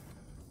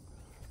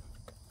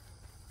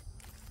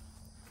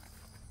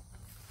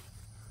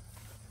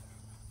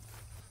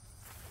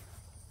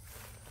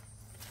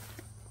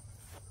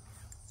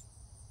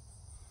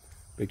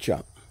 Big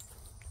shop.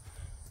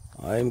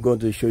 I am going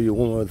to show you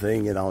one more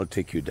thing and I'll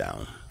take you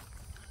down.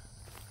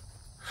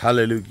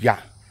 Hallelujah.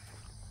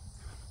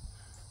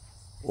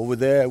 Over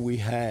there we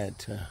had,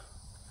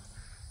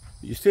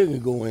 you still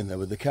can go in there,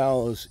 but the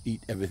cows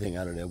eat everything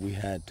out of there. We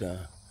had,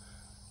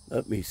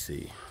 let me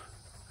see,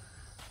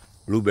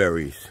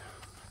 blueberries,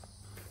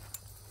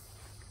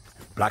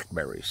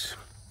 blackberries.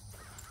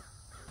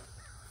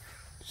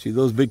 See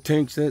those big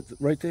tanks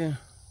right there?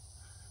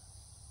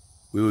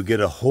 We would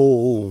get a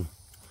whole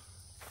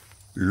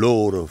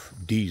load of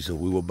diesel.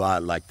 We would buy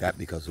it like that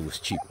because it was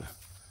cheaper.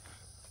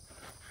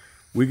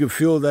 We could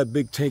fill that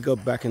big tank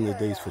up back in the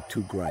days for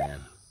 $2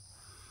 grand.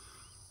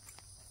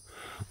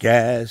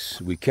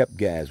 Gas, we kept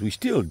gas. We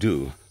still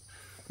do.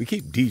 We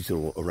keep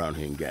diesel around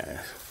here and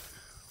gas.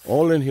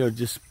 All in here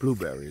just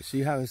blueberries.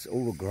 See how it's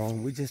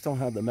overgrown? We just don't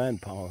have the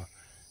manpower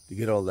to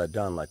get all that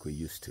done like we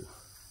used to.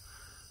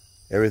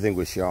 Everything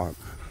was sharp.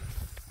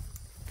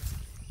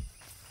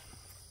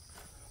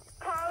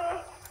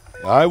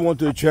 I want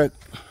to check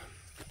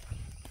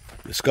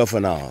the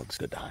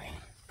scuffanogs are dying.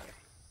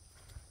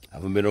 I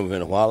haven't been over here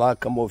in a while. I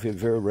come over here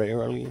very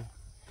rarely,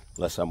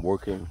 unless I'm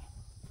working.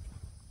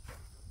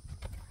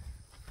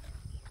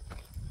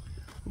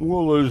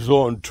 Well, it's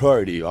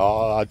untidy.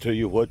 Oh, I'll tell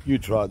you what, you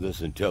try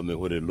this and tell me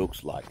what it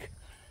looks like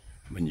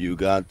when you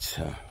got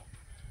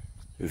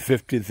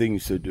 50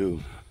 things to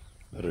do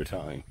at a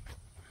time.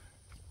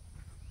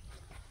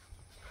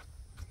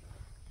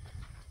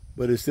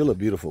 But it's still a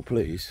beautiful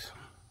place.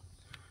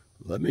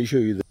 Let me show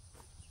you that.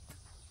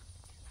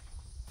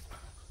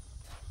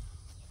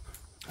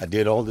 I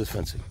did all this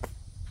fencing.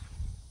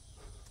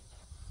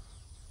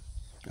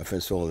 I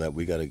fenced all of that.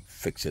 We got to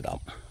fix it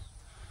up.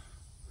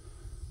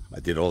 I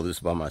did all this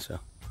by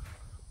myself.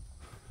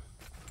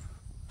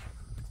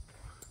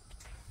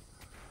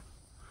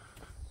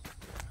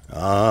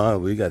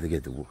 We got to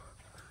get the...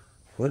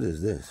 What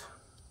is this?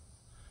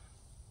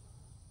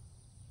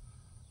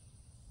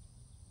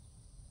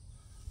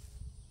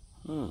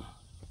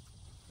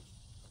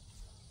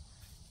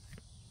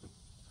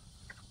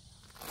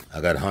 I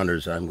got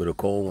hunters. I'm going to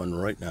call one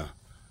right now.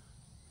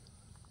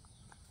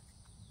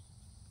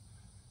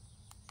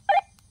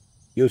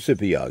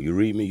 Yosip, y'all. You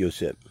read me,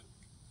 Yosip.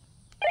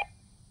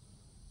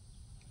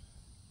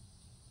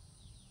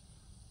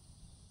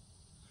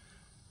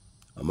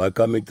 Am I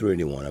coming through,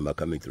 anyone? Am I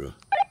coming through?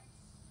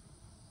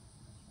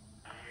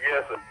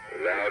 Yes, sir.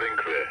 Loud and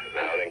clear.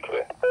 Loud and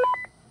clear.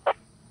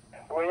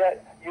 Well, yeah,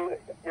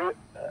 going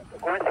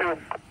to...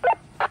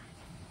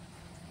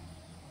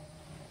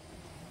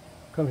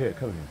 Come here,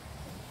 come here.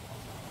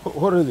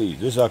 What are these?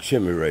 This is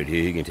Akshimi right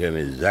here. He can tell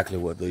me exactly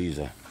what these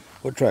are.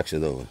 What tracks are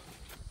those?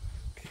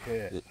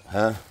 Cat.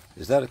 Huh?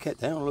 Is that a cat?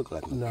 They don't look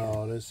like a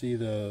No, cat. that's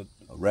either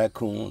A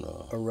raccoon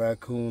or... a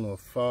raccoon or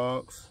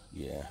fox.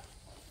 Yeah.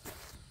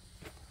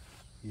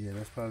 Yeah,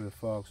 that's probably a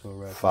fox or a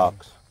raccoon.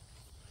 Fox.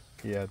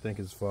 Yeah, I think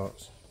it's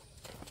fox.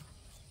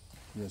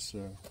 Yes,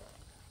 sir.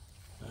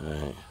 All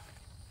right.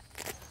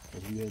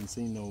 But you hadn't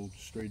seen no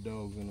stray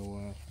dogs in a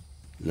while.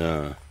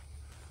 No.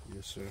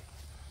 Yes, sir.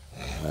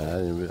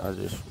 I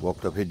just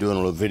walked up here doing a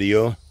little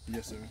video.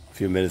 Yes, sir. A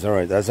few minutes. All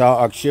right. That's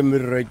our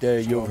Akshimi right there.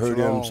 You've Shalom, heard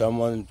him. shalom.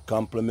 Someone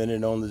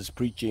complimented on this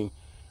preaching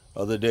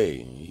other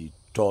day. He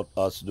taught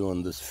us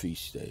during this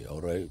feast day. All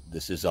right.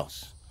 This is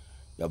us.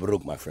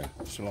 Yabaruk, my friend.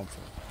 Shalom.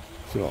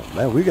 So,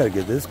 man, we got to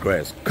get this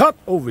grass cut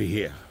over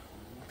here.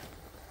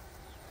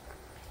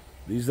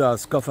 These are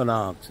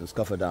scuffanogs and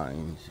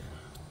scuffadines.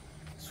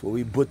 That's where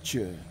we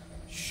butcher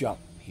shop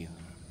here.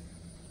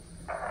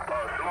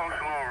 Shalom,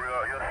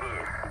 yes, sir.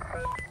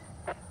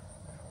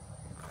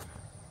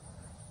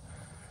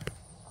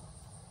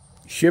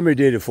 Shimmy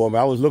did it for me.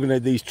 I was looking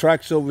at these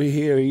tracks over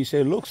here. He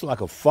said, looks like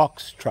a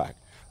fox track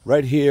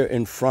right here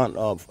in front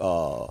of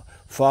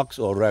fox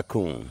or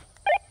raccoon.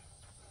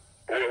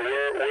 Where at?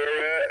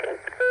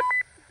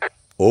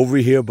 Over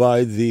here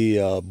by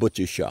the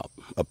butcher shop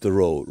up the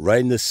road, right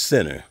in the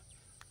center.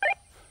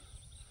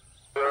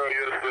 Yes,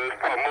 sir.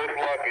 Most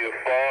likely a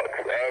fox.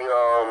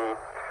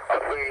 I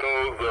seen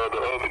those the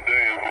other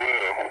day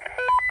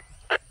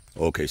as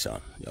well. Okay,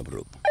 son.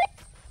 Yabruk.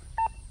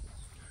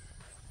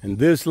 And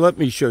this, let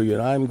me show you,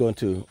 and I'm going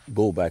to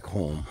go back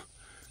home.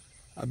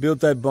 I built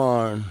that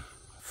barn.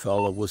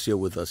 Fella was here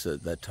with us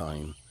at that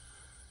time.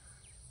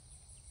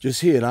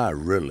 Just he and I,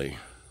 really.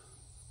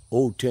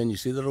 Old tin, you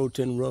see that old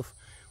tin roof?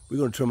 We're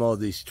going to trim all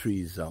these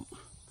trees up.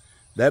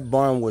 That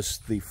barn was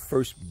the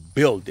first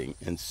building,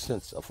 in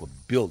sense of a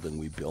building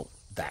we built,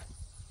 that.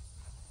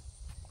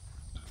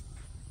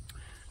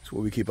 That's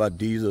where we keep our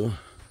diesel.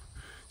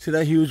 See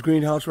that huge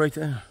greenhouse right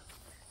there?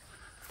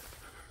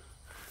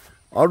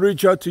 I'll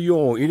reach out to you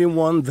all.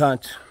 Anyone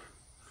that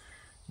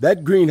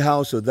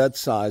greenhouse of that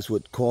size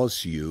would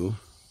cost you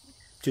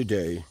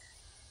today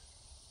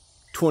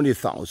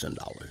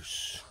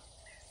 $20,000.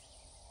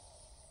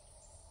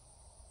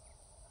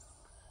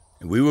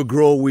 And we would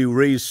grow, we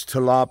raise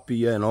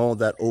tilapia and all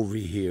that over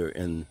here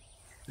in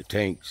the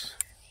tanks.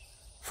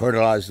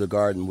 Fertilize the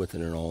garden with it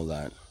and all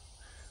that.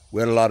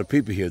 We had a lot of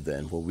people here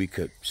then where we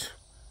could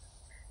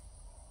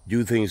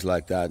do things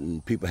like that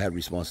and people had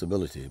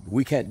responsibility. But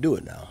we can't do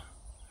it now.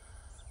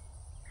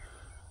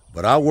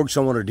 But I worked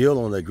someone a deal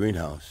on that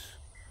greenhouse.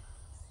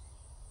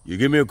 You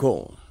give me a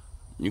call.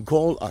 You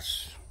call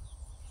us.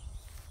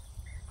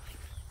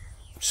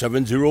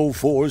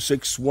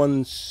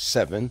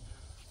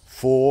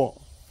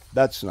 704-617-4.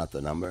 That's not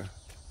the number.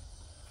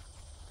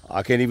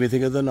 I can't even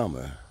think of the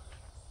number.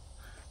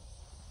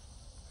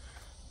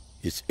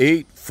 It's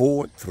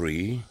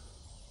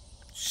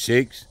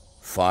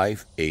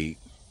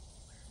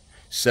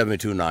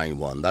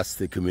 843-658-7291. That's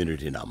the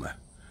community number.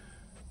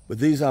 But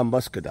these are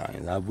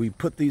muscadines. Now, we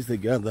put these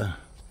together.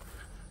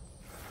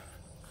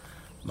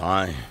 When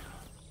I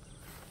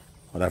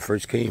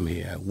first came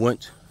here, I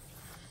went.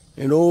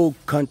 An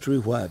old country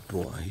white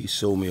boy. He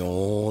sold me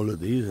all of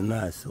these. Are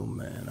nice old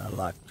man. I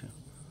liked him.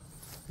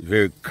 He's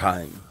very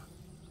kind.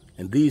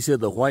 And these are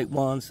the white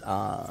ones. We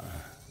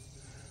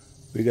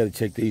got to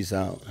check these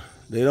out.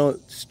 They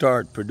don't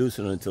start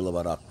producing until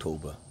about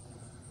October.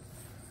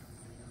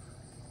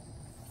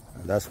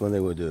 And that's when they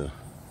would do.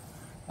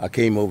 I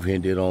came over here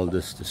and did all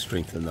this to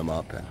strengthen them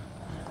up. And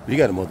you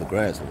got to mow the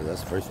grass, but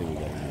that's the first thing you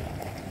got to do.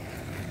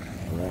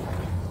 All right.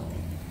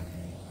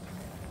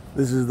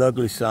 This is the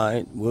ugly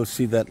side. We'll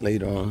see that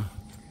later on.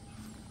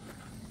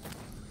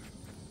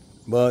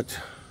 But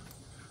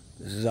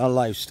this is our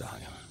lifestyle.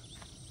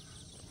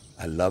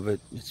 I love it.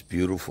 It's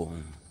beautiful.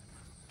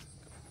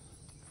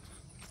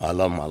 I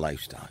love my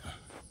lifestyle.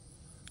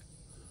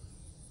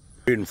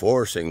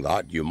 Enforcing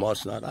that you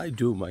must not. I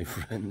do, my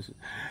friends.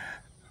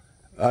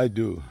 I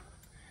do.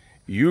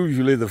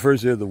 Usually the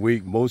first day of the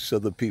week, most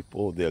of the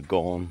people, they're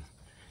gone.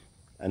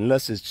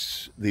 Unless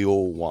it's the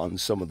old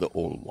ones, some of the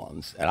old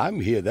ones. And I'm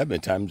here. There have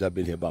been times I've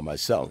been here by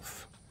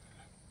myself.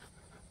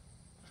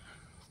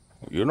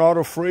 You're not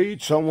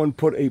afraid? Someone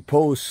put a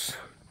post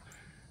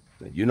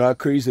that you know how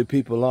crazy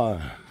people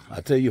are.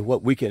 I tell you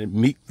what, we can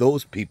meet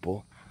those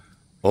people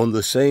on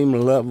the same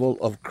level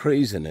of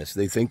craziness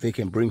they think they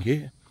can bring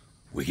here.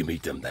 We can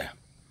meet them there.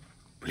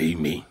 Believe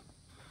me.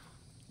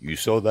 You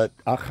saw that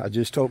I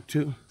just talked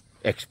to?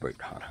 Expert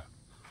hunter.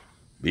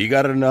 But you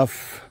got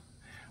enough.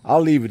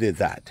 I'll leave it at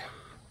that.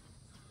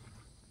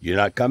 You're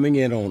not coming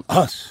in on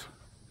us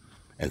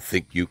and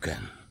think you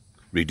can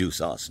reduce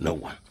us. No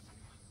one.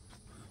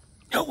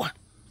 No one.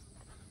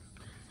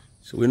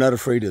 So we're not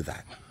afraid of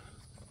that.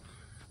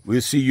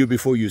 We'll see you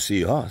before you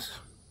see us.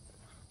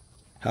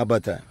 How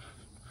about that?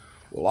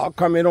 Well, I'll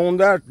come in on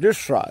this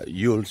side.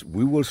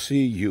 We will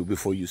see you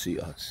before you see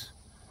us.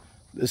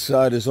 This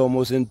side is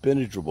almost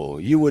impenetrable.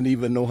 You wouldn't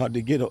even know how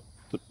to get up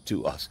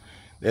to us.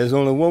 There's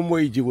only one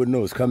way you would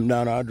know. It's coming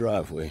down our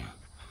driveway.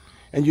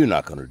 And you're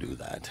not going to do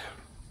that.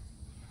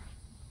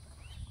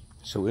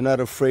 So we're not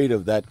afraid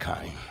of that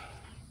kind.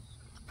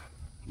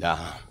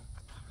 Nah.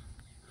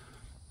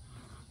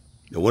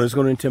 No one is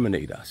going to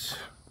intimidate us.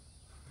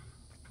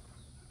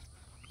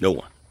 No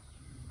one.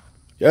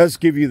 Just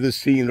give you the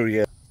scenery.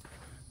 And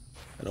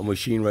a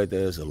machine right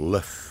there is a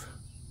lift.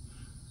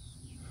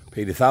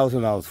 Paid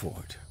 $1,000 for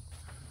it.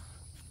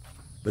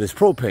 But it's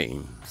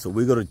propane, so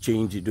we're going to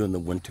change it during the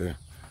winter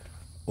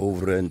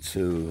over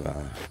into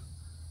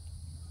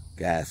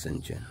gas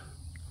engine.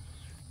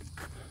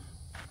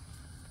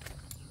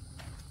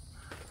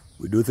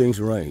 We do things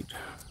right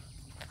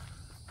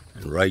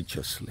and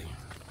righteously.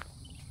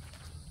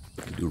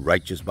 We do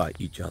righteous by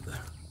each other.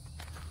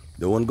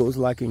 No one goes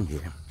lacking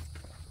here.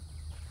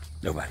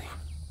 Nobody.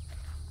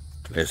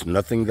 There's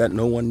nothing that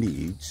no one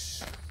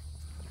needs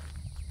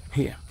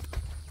here.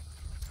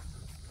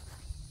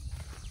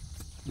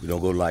 We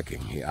don't go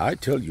lacking here. I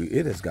tell you,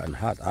 it has gotten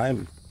hot.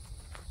 I'm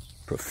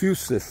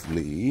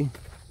profusely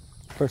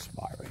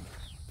perspiring.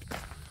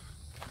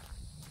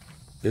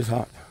 It's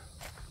hot.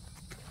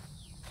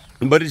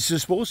 But it's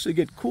supposed to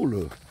get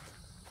cooler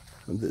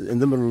in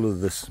the middle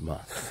of this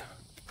month.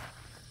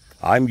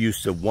 I'm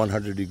used to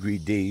 100-degree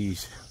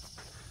days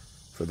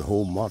for the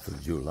whole month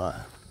of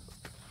July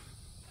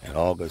and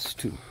August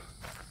too.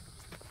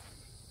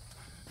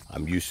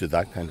 I'm used to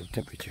that kind of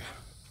temperature.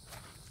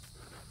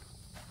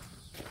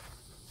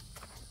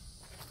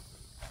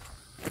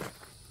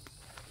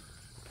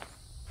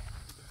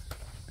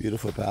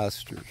 Beautiful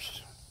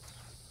pastures.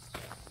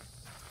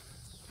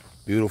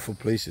 Beautiful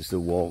places to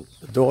walk.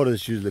 The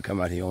daughters usually come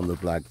out here on the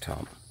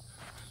blacktop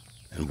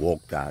and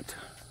walk that.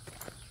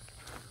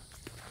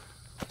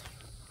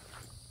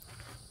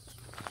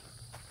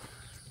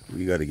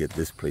 We got to get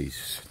this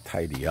place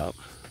tidy up.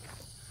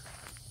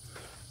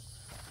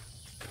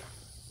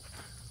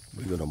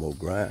 We're going to mow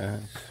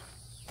grass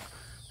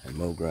and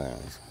mow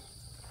grass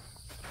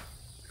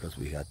because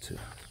we had to.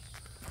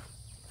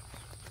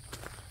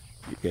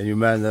 Can you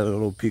imagine that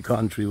little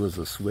pecan tree was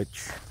a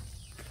switch?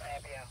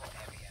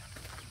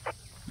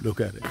 Look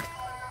at it.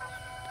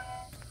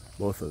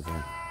 Both of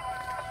them.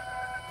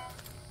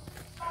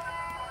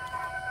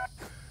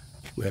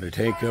 We had a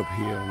tank up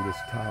here on this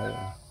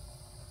tower.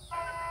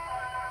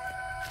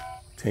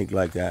 Tank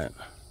like that.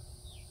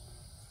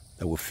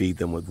 That would feed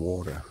them with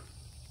water.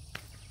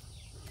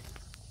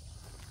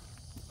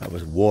 That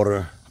was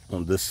water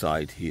on this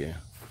side here.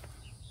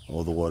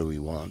 All the water we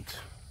want.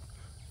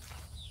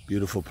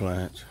 Beautiful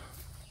plant.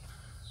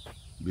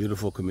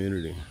 Beautiful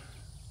community.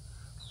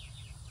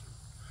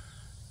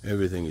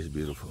 Everything is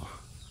beautiful.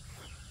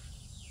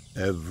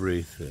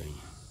 Everything.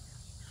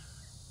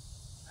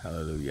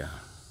 Hallelujah.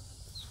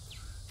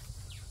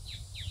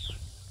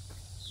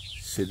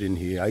 Sitting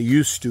here. I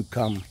used to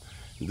come.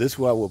 This is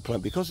where I will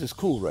plant because it's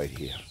cool right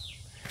here.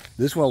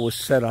 This is where I will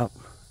set up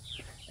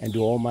and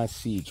do all my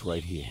seeds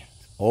right here.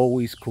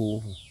 Always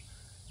cool.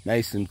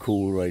 Nice and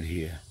cool right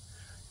here.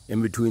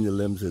 In between the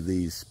limbs of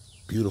these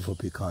beautiful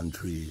pecan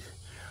trees.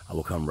 I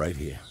will come right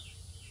here.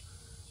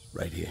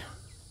 Right here.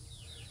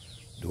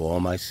 Do all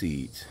my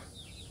seeds.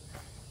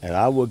 And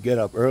I will get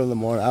up early in the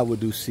morning. I will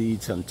do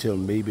seeds until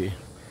maybe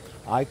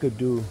I could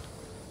do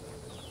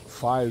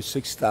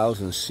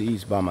 5,000-6,000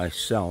 seeds by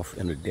myself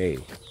in a day.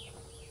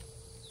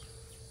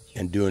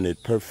 And doing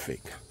it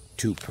perfect.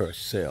 2 per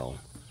cell.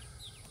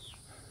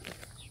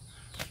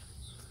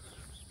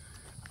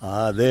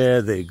 Ah,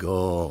 there they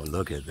go.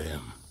 Look at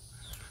them.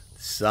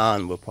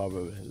 sun will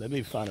probably, let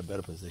me find a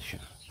better position.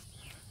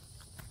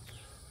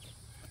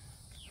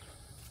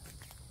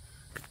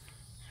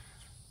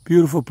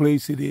 Beautiful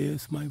place it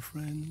is, my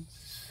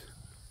friends.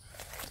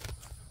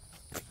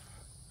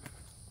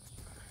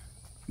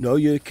 No,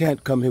 you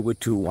can't come here with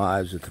 2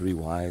 wives or 3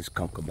 wives,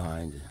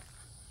 concubines.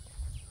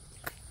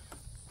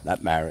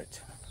 Not married.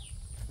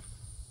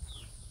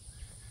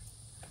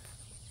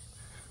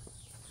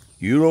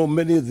 You know,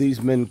 many of these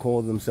men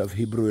call themselves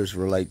Hebrew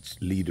Israelites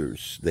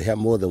leaders. They have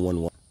more than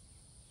one wife.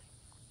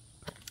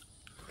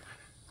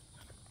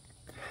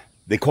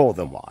 They call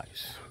them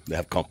wives. They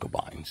have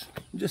concubines.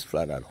 Just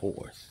flat out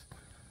whores.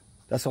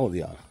 That's all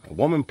they are. A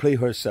woman play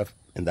herself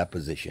in that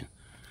position.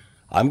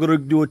 I'm going to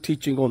do a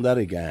teaching on that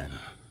again.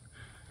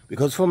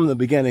 Because from the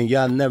beginning,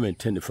 Yah never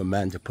intended for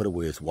man to put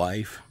away his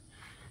wife.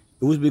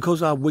 It was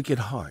because of our wicked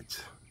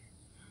hearts.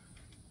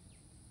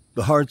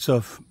 The hearts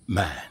of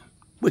man.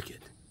 Wicked.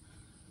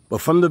 But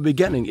from the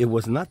beginning, it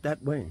was not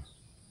that way.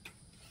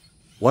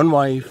 1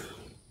 wife,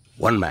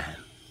 1 man.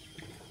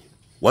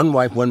 1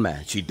 wife, 1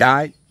 man. She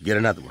died, get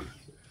another one.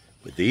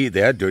 But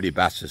there are dirty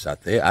bastards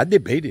out there. I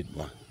debated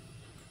one.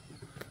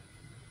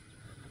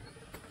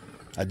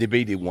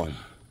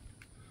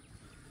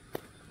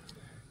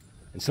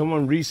 And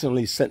someone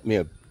recently sent me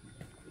a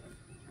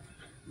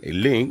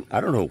link. I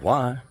don't know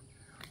why.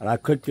 And I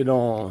clicked it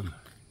on.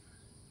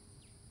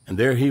 And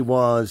there he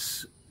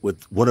was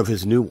with one of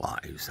his new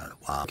wives.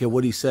 Wow. Okay,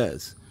 what he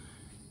says.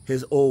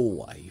 His old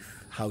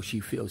wife, how she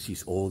feels.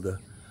 She's older.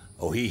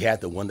 Oh, he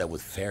had the one that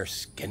was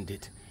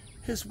fair-skinned.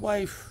 His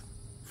wife,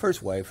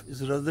 first wife,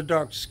 is of the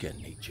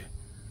dark-skinned nature.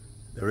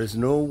 There is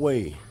no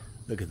way.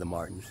 Look at the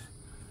Martins.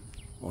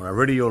 On a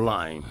radio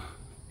line.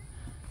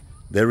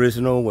 There is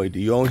no way. Do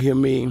you all hear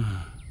me?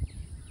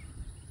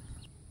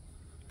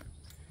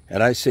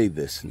 And I say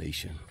this,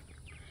 nation.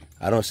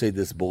 I don't say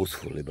this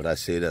boastfully, but I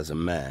say it as a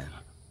man.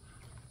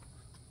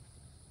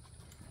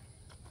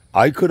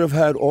 I could have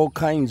had all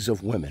kinds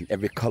of women,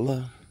 every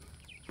color.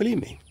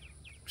 Believe me,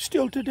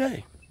 still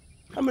today.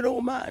 I'm an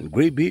old man,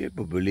 gray beard,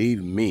 but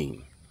believe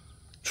me,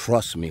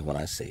 trust me when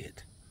I say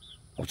it.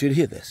 I want you to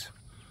hear this.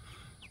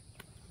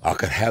 I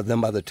could have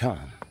them by the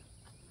time.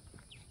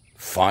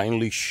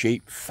 Finely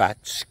shaped, fat,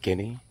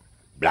 skinny,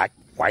 black,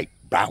 white,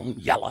 brown,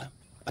 yellow.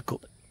 I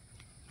could.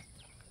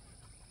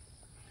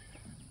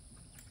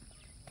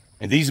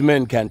 And these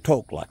men can't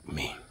talk like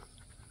me.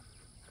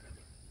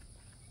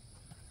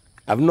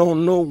 I've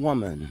known no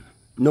woman,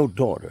 no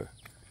daughter,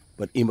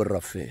 but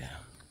Imarafeh.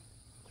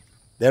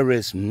 There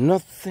is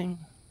nothing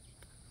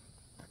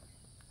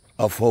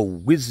of her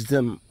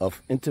wisdom,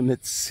 of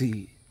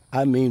intimacy,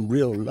 I mean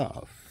real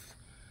love,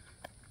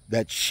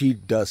 that she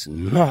does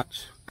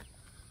not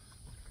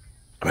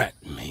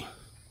grant me.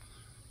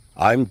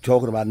 I'm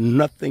talking about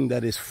nothing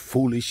that is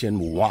foolish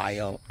and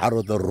wild, out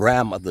of the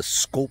realm of the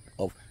scope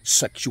of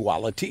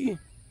sexuality.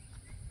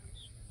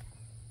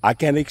 I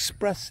can't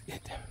express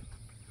it.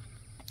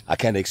 I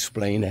can't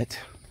explain it.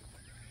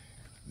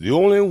 The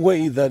only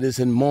way that is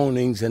in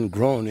moanings and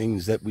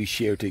groanings that we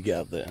share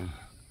together.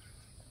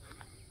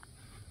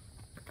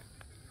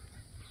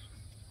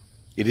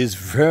 It is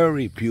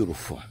very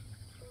beautiful.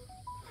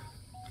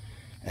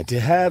 And to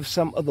have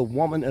some other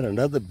woman in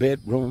another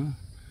bedroom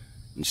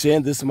and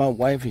saying this is my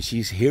wife and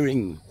she's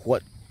hearing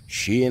what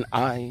she and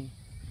I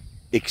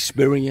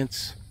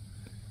experience.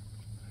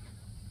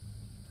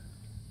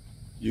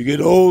 You get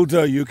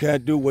older, you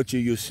can't do what you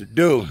used to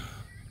do.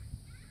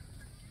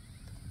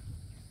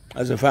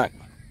 As a fact,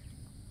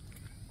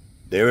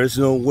 there is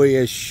no way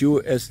as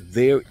sure as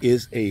there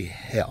is a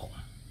hell.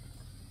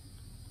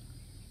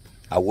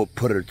 I will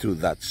put her through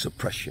that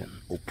suppression,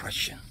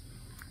 oppression.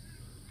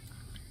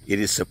 It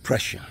is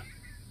suppression.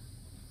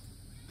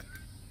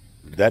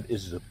 That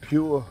is the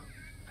pure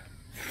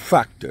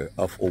factor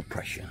of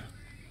oppression.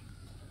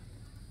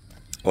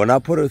 When I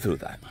put her through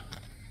that,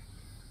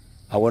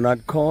 I will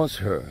not cause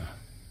her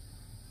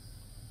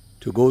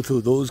to go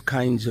through those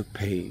kinds of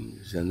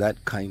pains and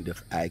that kind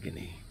of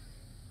agony.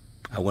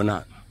 I will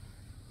not.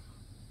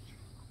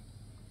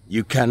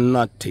 You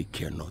cannot take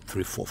care of no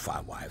 3, 4,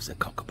 5 wives and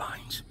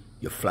concubines.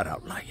 You're flat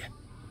out lying.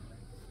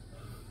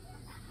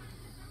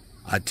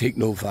 I take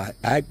no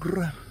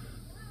Viagra.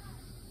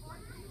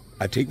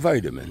 I take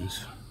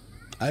vitamins.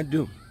 I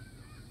do.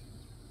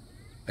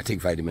 I take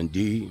vitamin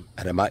D.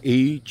 At my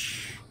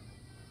age,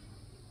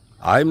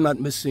 I'm not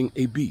missing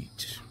a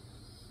beat.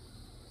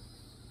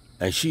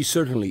 And she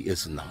certainly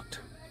is not.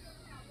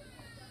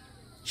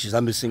 She's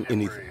not missing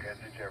anything.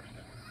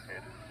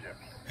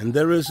 And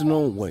there is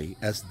no way,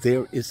 as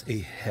there is a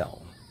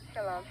hell,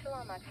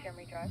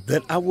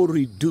 that I will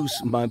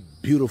reduce my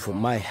beautiful,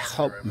 my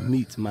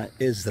helpmeet, my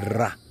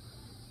Ezra.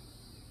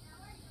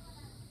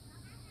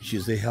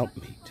 She's a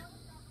helpmeet.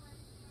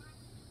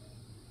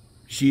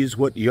 She is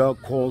what Yah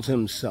calls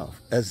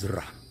himself,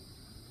 Ezra.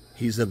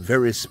 He's a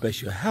very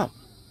special help.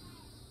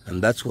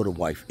 And that's what a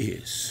wife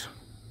is.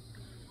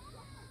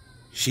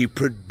 She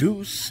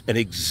produces and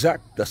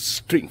exacts the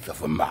strength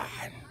of a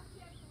man.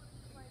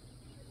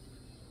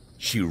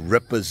 She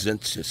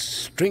represents his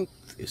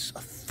strength, his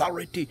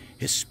authority,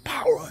 his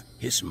power,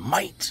 his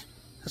might.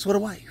 That's what a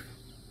wife.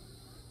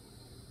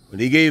 When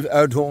he gave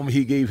Edom,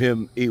 he gave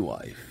him a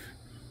wife.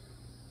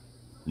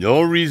 The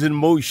only reason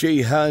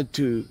Moshe had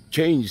to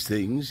change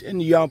things,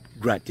 and Yah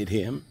granted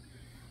him,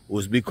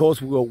 was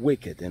because we were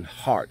wicked and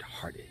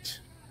hard-hearted.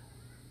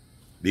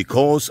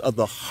 Because of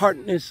the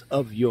hardness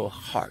of your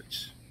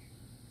hearts,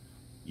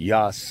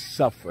 Yah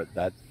suffered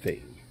that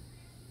thing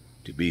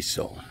to be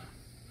so.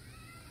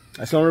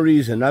 That's the only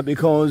reason, not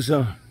because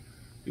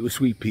you were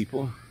sweet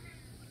people.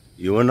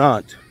 You were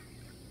not.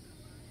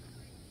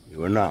 You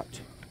were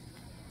not.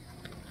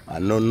 I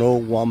know no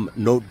woman,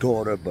 no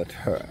daughter but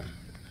her.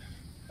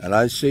 And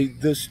I say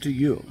this to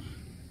you.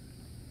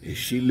 If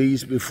she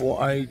leaves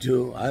before I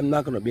do, I'm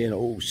not going to be an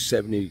old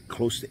 70,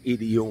 close to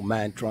 80-year-old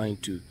man trying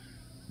to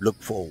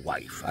look for a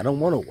wife. I don't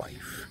want a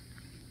wife.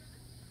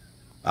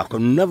 I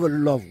could never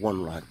love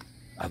one like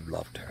I've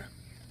loved her.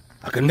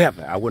 I could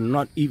never. I would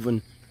not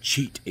even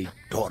cheat a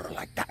daughter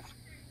like that.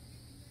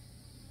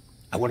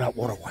 I would not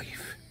want a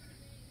wife.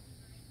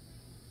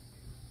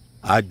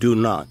 I do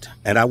not.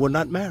 And I would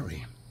not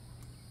marry.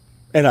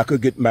 And I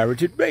could get married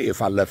today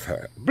if I left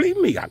her. Believe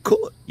me, I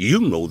could. You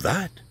know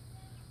that.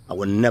 I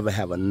would never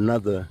have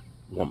another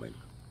woman,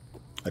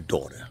 a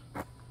daughter.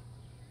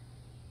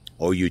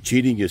 Oh, you're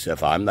cheating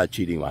yourself. I'm not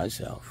cheating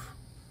myself.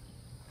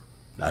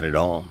 Not at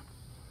all.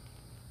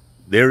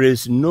 There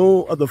is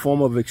no other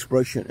form of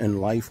expression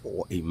in life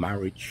or a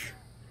marriage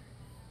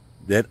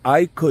that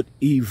I could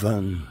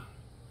even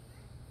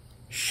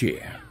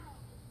share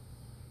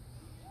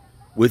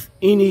with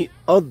any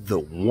other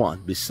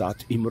one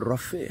besides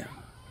Imrafeh.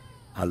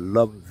 I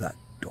love that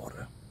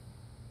daughter.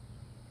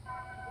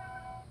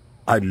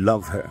 I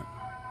love her.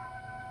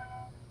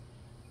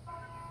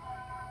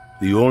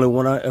 The only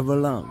one I ever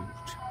loved.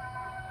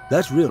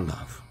 That's real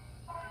love.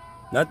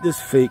 Not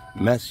this fake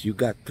mess. You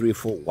got 3 or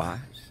 4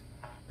 wives.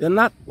 They're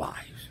not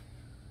wives.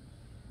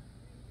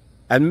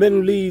 And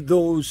men leave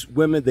those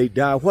women, they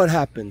die. What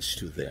happens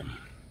to them?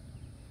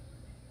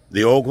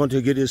 They all going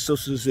to get his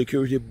Social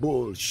Security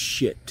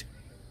bullshit.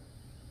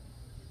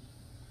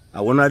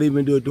 I will not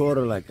even do a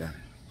daughter like that.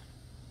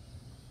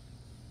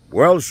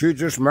 Well, she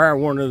just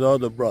married one of the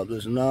other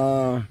brothers.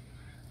 Nah,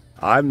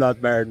 I'm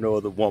not married no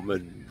other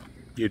woman.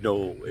 You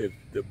know, if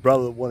the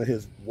brother,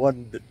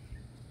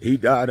 he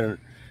died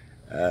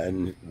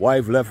and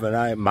wife left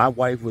and my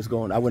wife was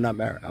gone, I would not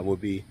marry. I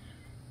would be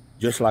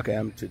just like I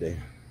am today.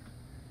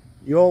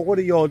 Y'all, what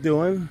are y'all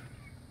doing?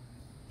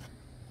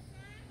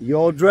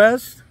 Y'all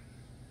dressed?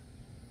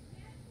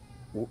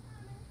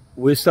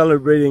 We're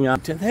celebrating our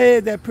 10th.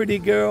 Hey, that pretty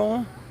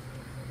girl.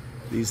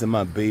 These are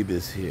my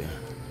babies here.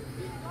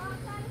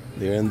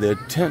 They're in their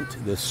tent,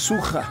 the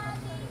sukkah.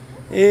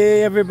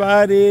 Hey,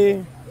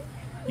 everybody.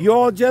 You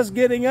all just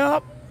getting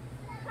up?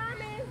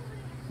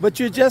 But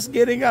you're just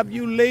getting up,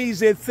 you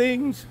lazy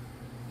things.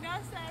 No,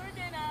 sir, we've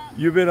been up.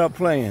 You've been up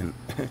playing.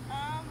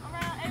 Around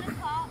 8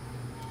 o'clock.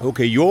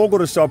 Okay, you're all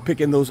going to start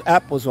picking those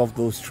apples off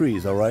those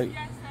trees, all right?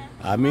 Yes,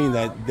 sir. I mean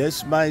that.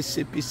 That's my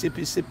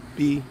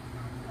sippy.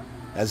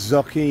 That's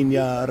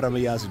Zokinia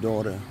Ramaya's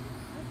daughter.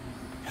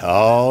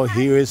 Oh,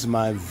 here is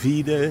my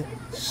Vida,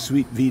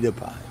 sweet Vida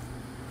pie.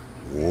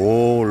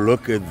 Oh,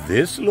 look at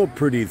this little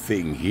pretty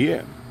thing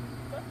here.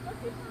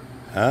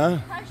 Huh?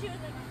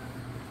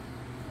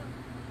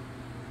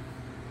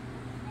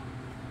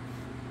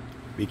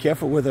 Be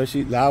careful with her.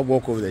 I'll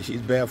walk over there.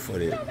 She's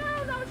barefooted. No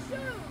shoes.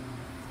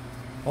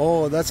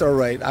 Oh, that's all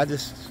right. I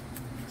just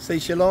say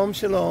shalom,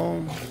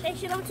 shalom. Say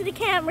shalom to the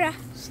camera.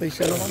 Say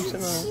shalom,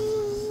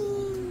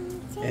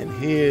 shalom. And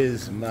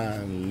here's my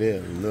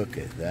little, look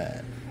at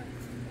that.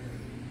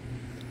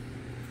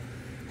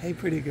 Hey,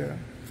 pretty girl.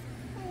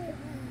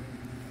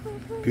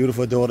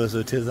 Beautiful daughters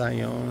of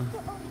Tizayon.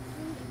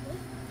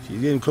 She's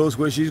getting close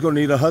where she's going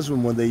to need a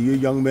husband one day. You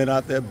young men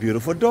out there,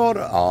 beautiful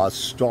daughter. Oh,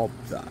 stop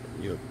that.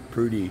 You're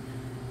pretty,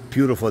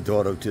 beautiful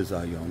daughter of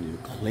Tizayon. You're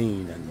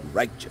clean and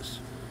righteous.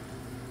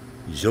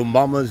 Your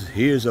mamas,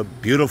 here's a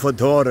beautiful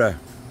daughter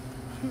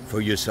for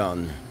your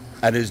son.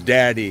 And his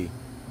daddy,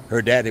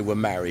 her daddy will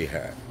marry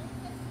her.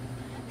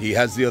 He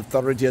has the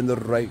authority and the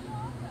right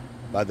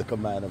by the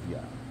command of Yah.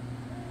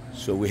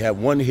 So we have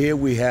one here,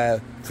 we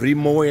have 3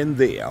 more in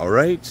there, all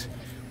right?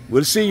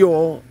 We'll see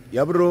y'all.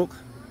 Yabaruk.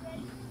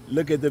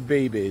 Look at the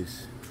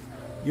babies.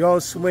 Y'all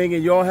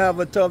swinging. Y'all have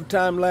a tough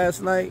time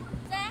last night?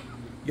 Sir?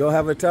 Y'all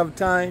have a tough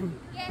time?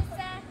 Yes,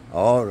 sir.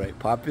 All right,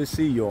 Papa,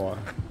 see y'all.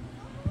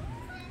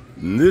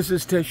 This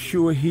is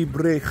Teshua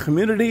Hebrew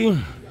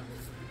community.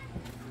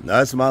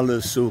 That's my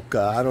little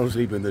sukkah. I don't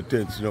sleep in the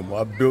tents no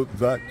more. I built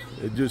that.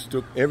 It just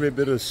took every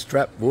bit of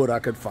strap wood I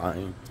could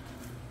find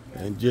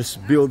and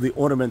just build the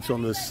ornaments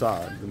on the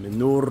side, the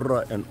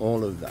menorah and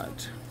all of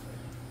that.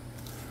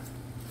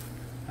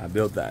 I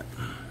built that.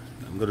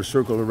 I'm going to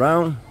circle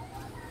around,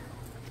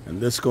 and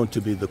this is going to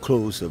be the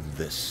close of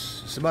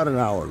this. It's about an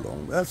hour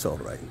long. That's all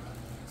right.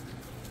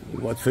 You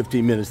watch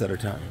 15 minutes at a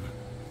time.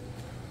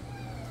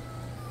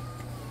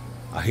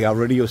 I hear our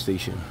radio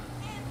station.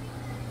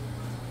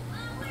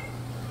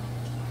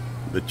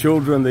 The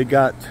children, they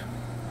got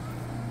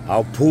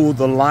Our pool,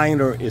 the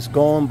liner is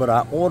gone, but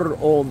I ordered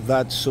all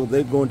that so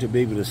they're going to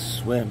be able to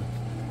swim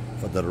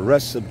for the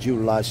rest of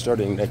July.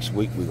 Starting next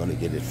week, we're going to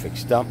get it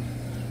fixed up.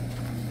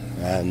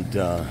 And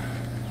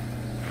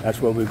that's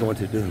what we're going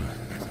to do.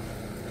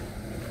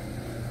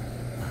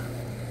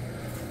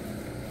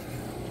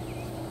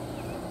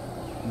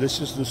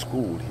 This is the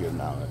school here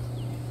now.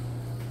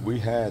 We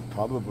had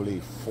probably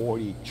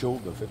 40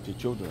 children, 50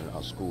 children in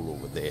our school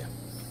over there.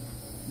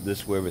 This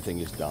is where everything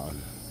is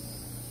done.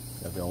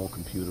 They have their own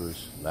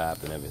computers,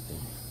 lab, and everything.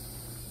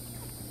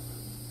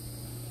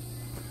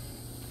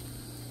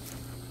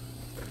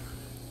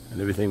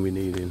 And everything we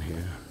need in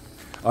here.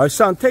 All right,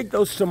 son, take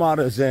those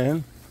tomatoes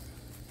in.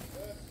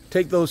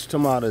 Take those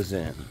tomatoes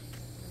in.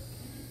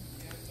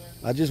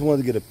 I just wanted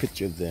to get a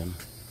picture of them.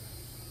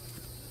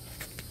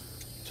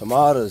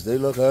 Tomatoes, they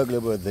look ugly,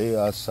 but they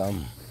are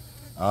some.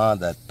 Ah,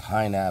 that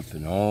pineapple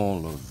and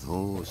all of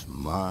those,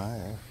 my.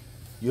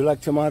 You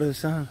like tomatoes,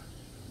 son?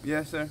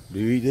 Yes, sir. Do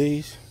you eat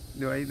these?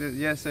 Do I eat this?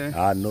 Yes, sir.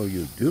 I know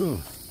you do.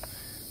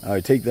 All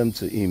right, take them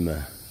to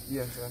Ima.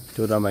 Yes, sir.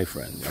 Toda, my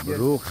friend.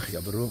 Yabaruch,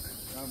 Yes. Yabaruch.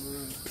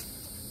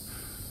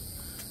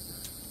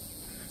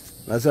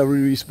 That's how we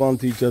respond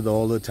to each other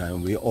all the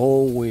time. We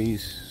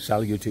always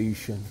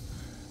salutation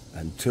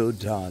and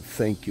Toda,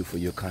 thank you for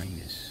your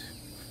kindness.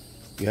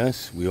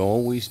 Yes, we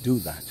always do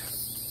that.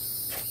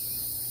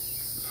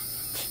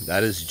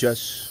 That is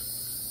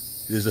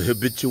just, there's a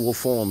habitual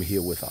form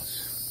here with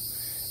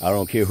us. I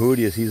don't care who it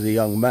is. He's a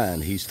young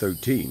man. He's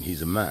 13.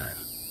 He's a man.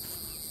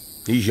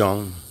 He's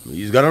young.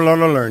 He's got a lot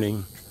of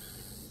learning.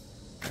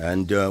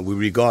 And we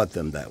regard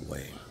them that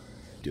way.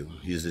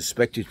 He is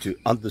expected to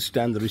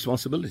understand the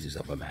responsibilities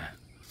of a man.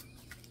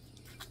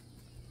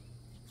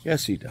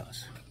 Yes, he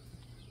does.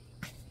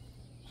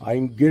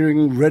 I'm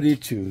getting ready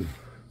to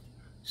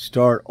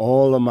start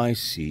all of my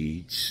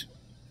seeds.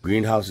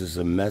 Greenhouse is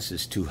a mess.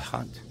 It's too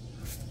hot.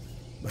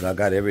 But I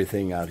got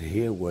everything out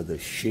here where the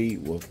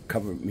shade will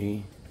cover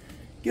me.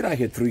 Get out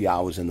here 3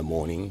 hours in the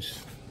mornings.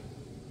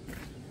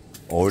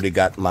 Already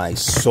got my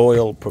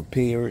soil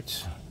prepared.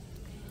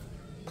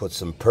 Put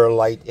some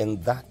perlite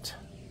in that.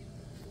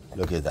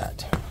 Look at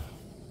that.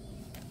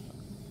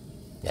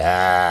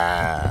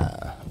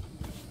 Yeah.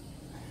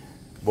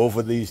 Both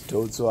of these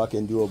totes, so I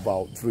can do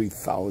about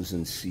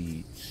 3,000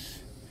 seeds.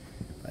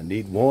 If I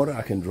need water,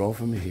 I can draw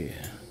from here.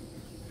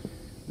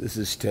 This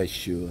is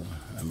Teshua.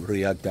 I'm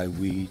Riak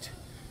Wheat.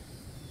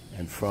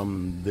 And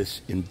from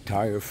this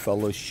entire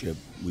fellowship,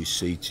 we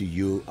say to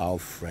you, our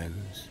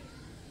friends,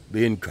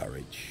 be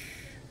encouraged.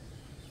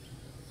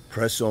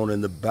 Press on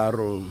in the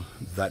battle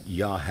that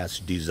Yah has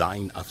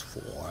designed us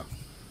for.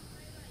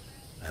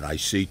 And I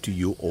say to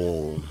you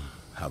all,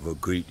 have a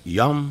great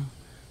Yom,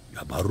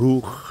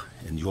 Yabaruch,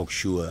 and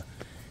Yoshua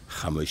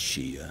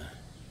HaMashiach,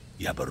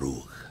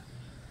 Yabaruch.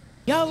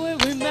 Yahweh,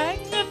 we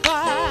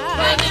magnify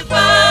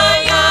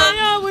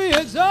Yah, we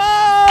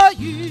exalt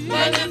you.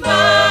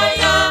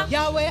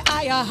 Yahweh,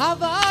 I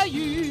have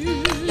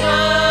you.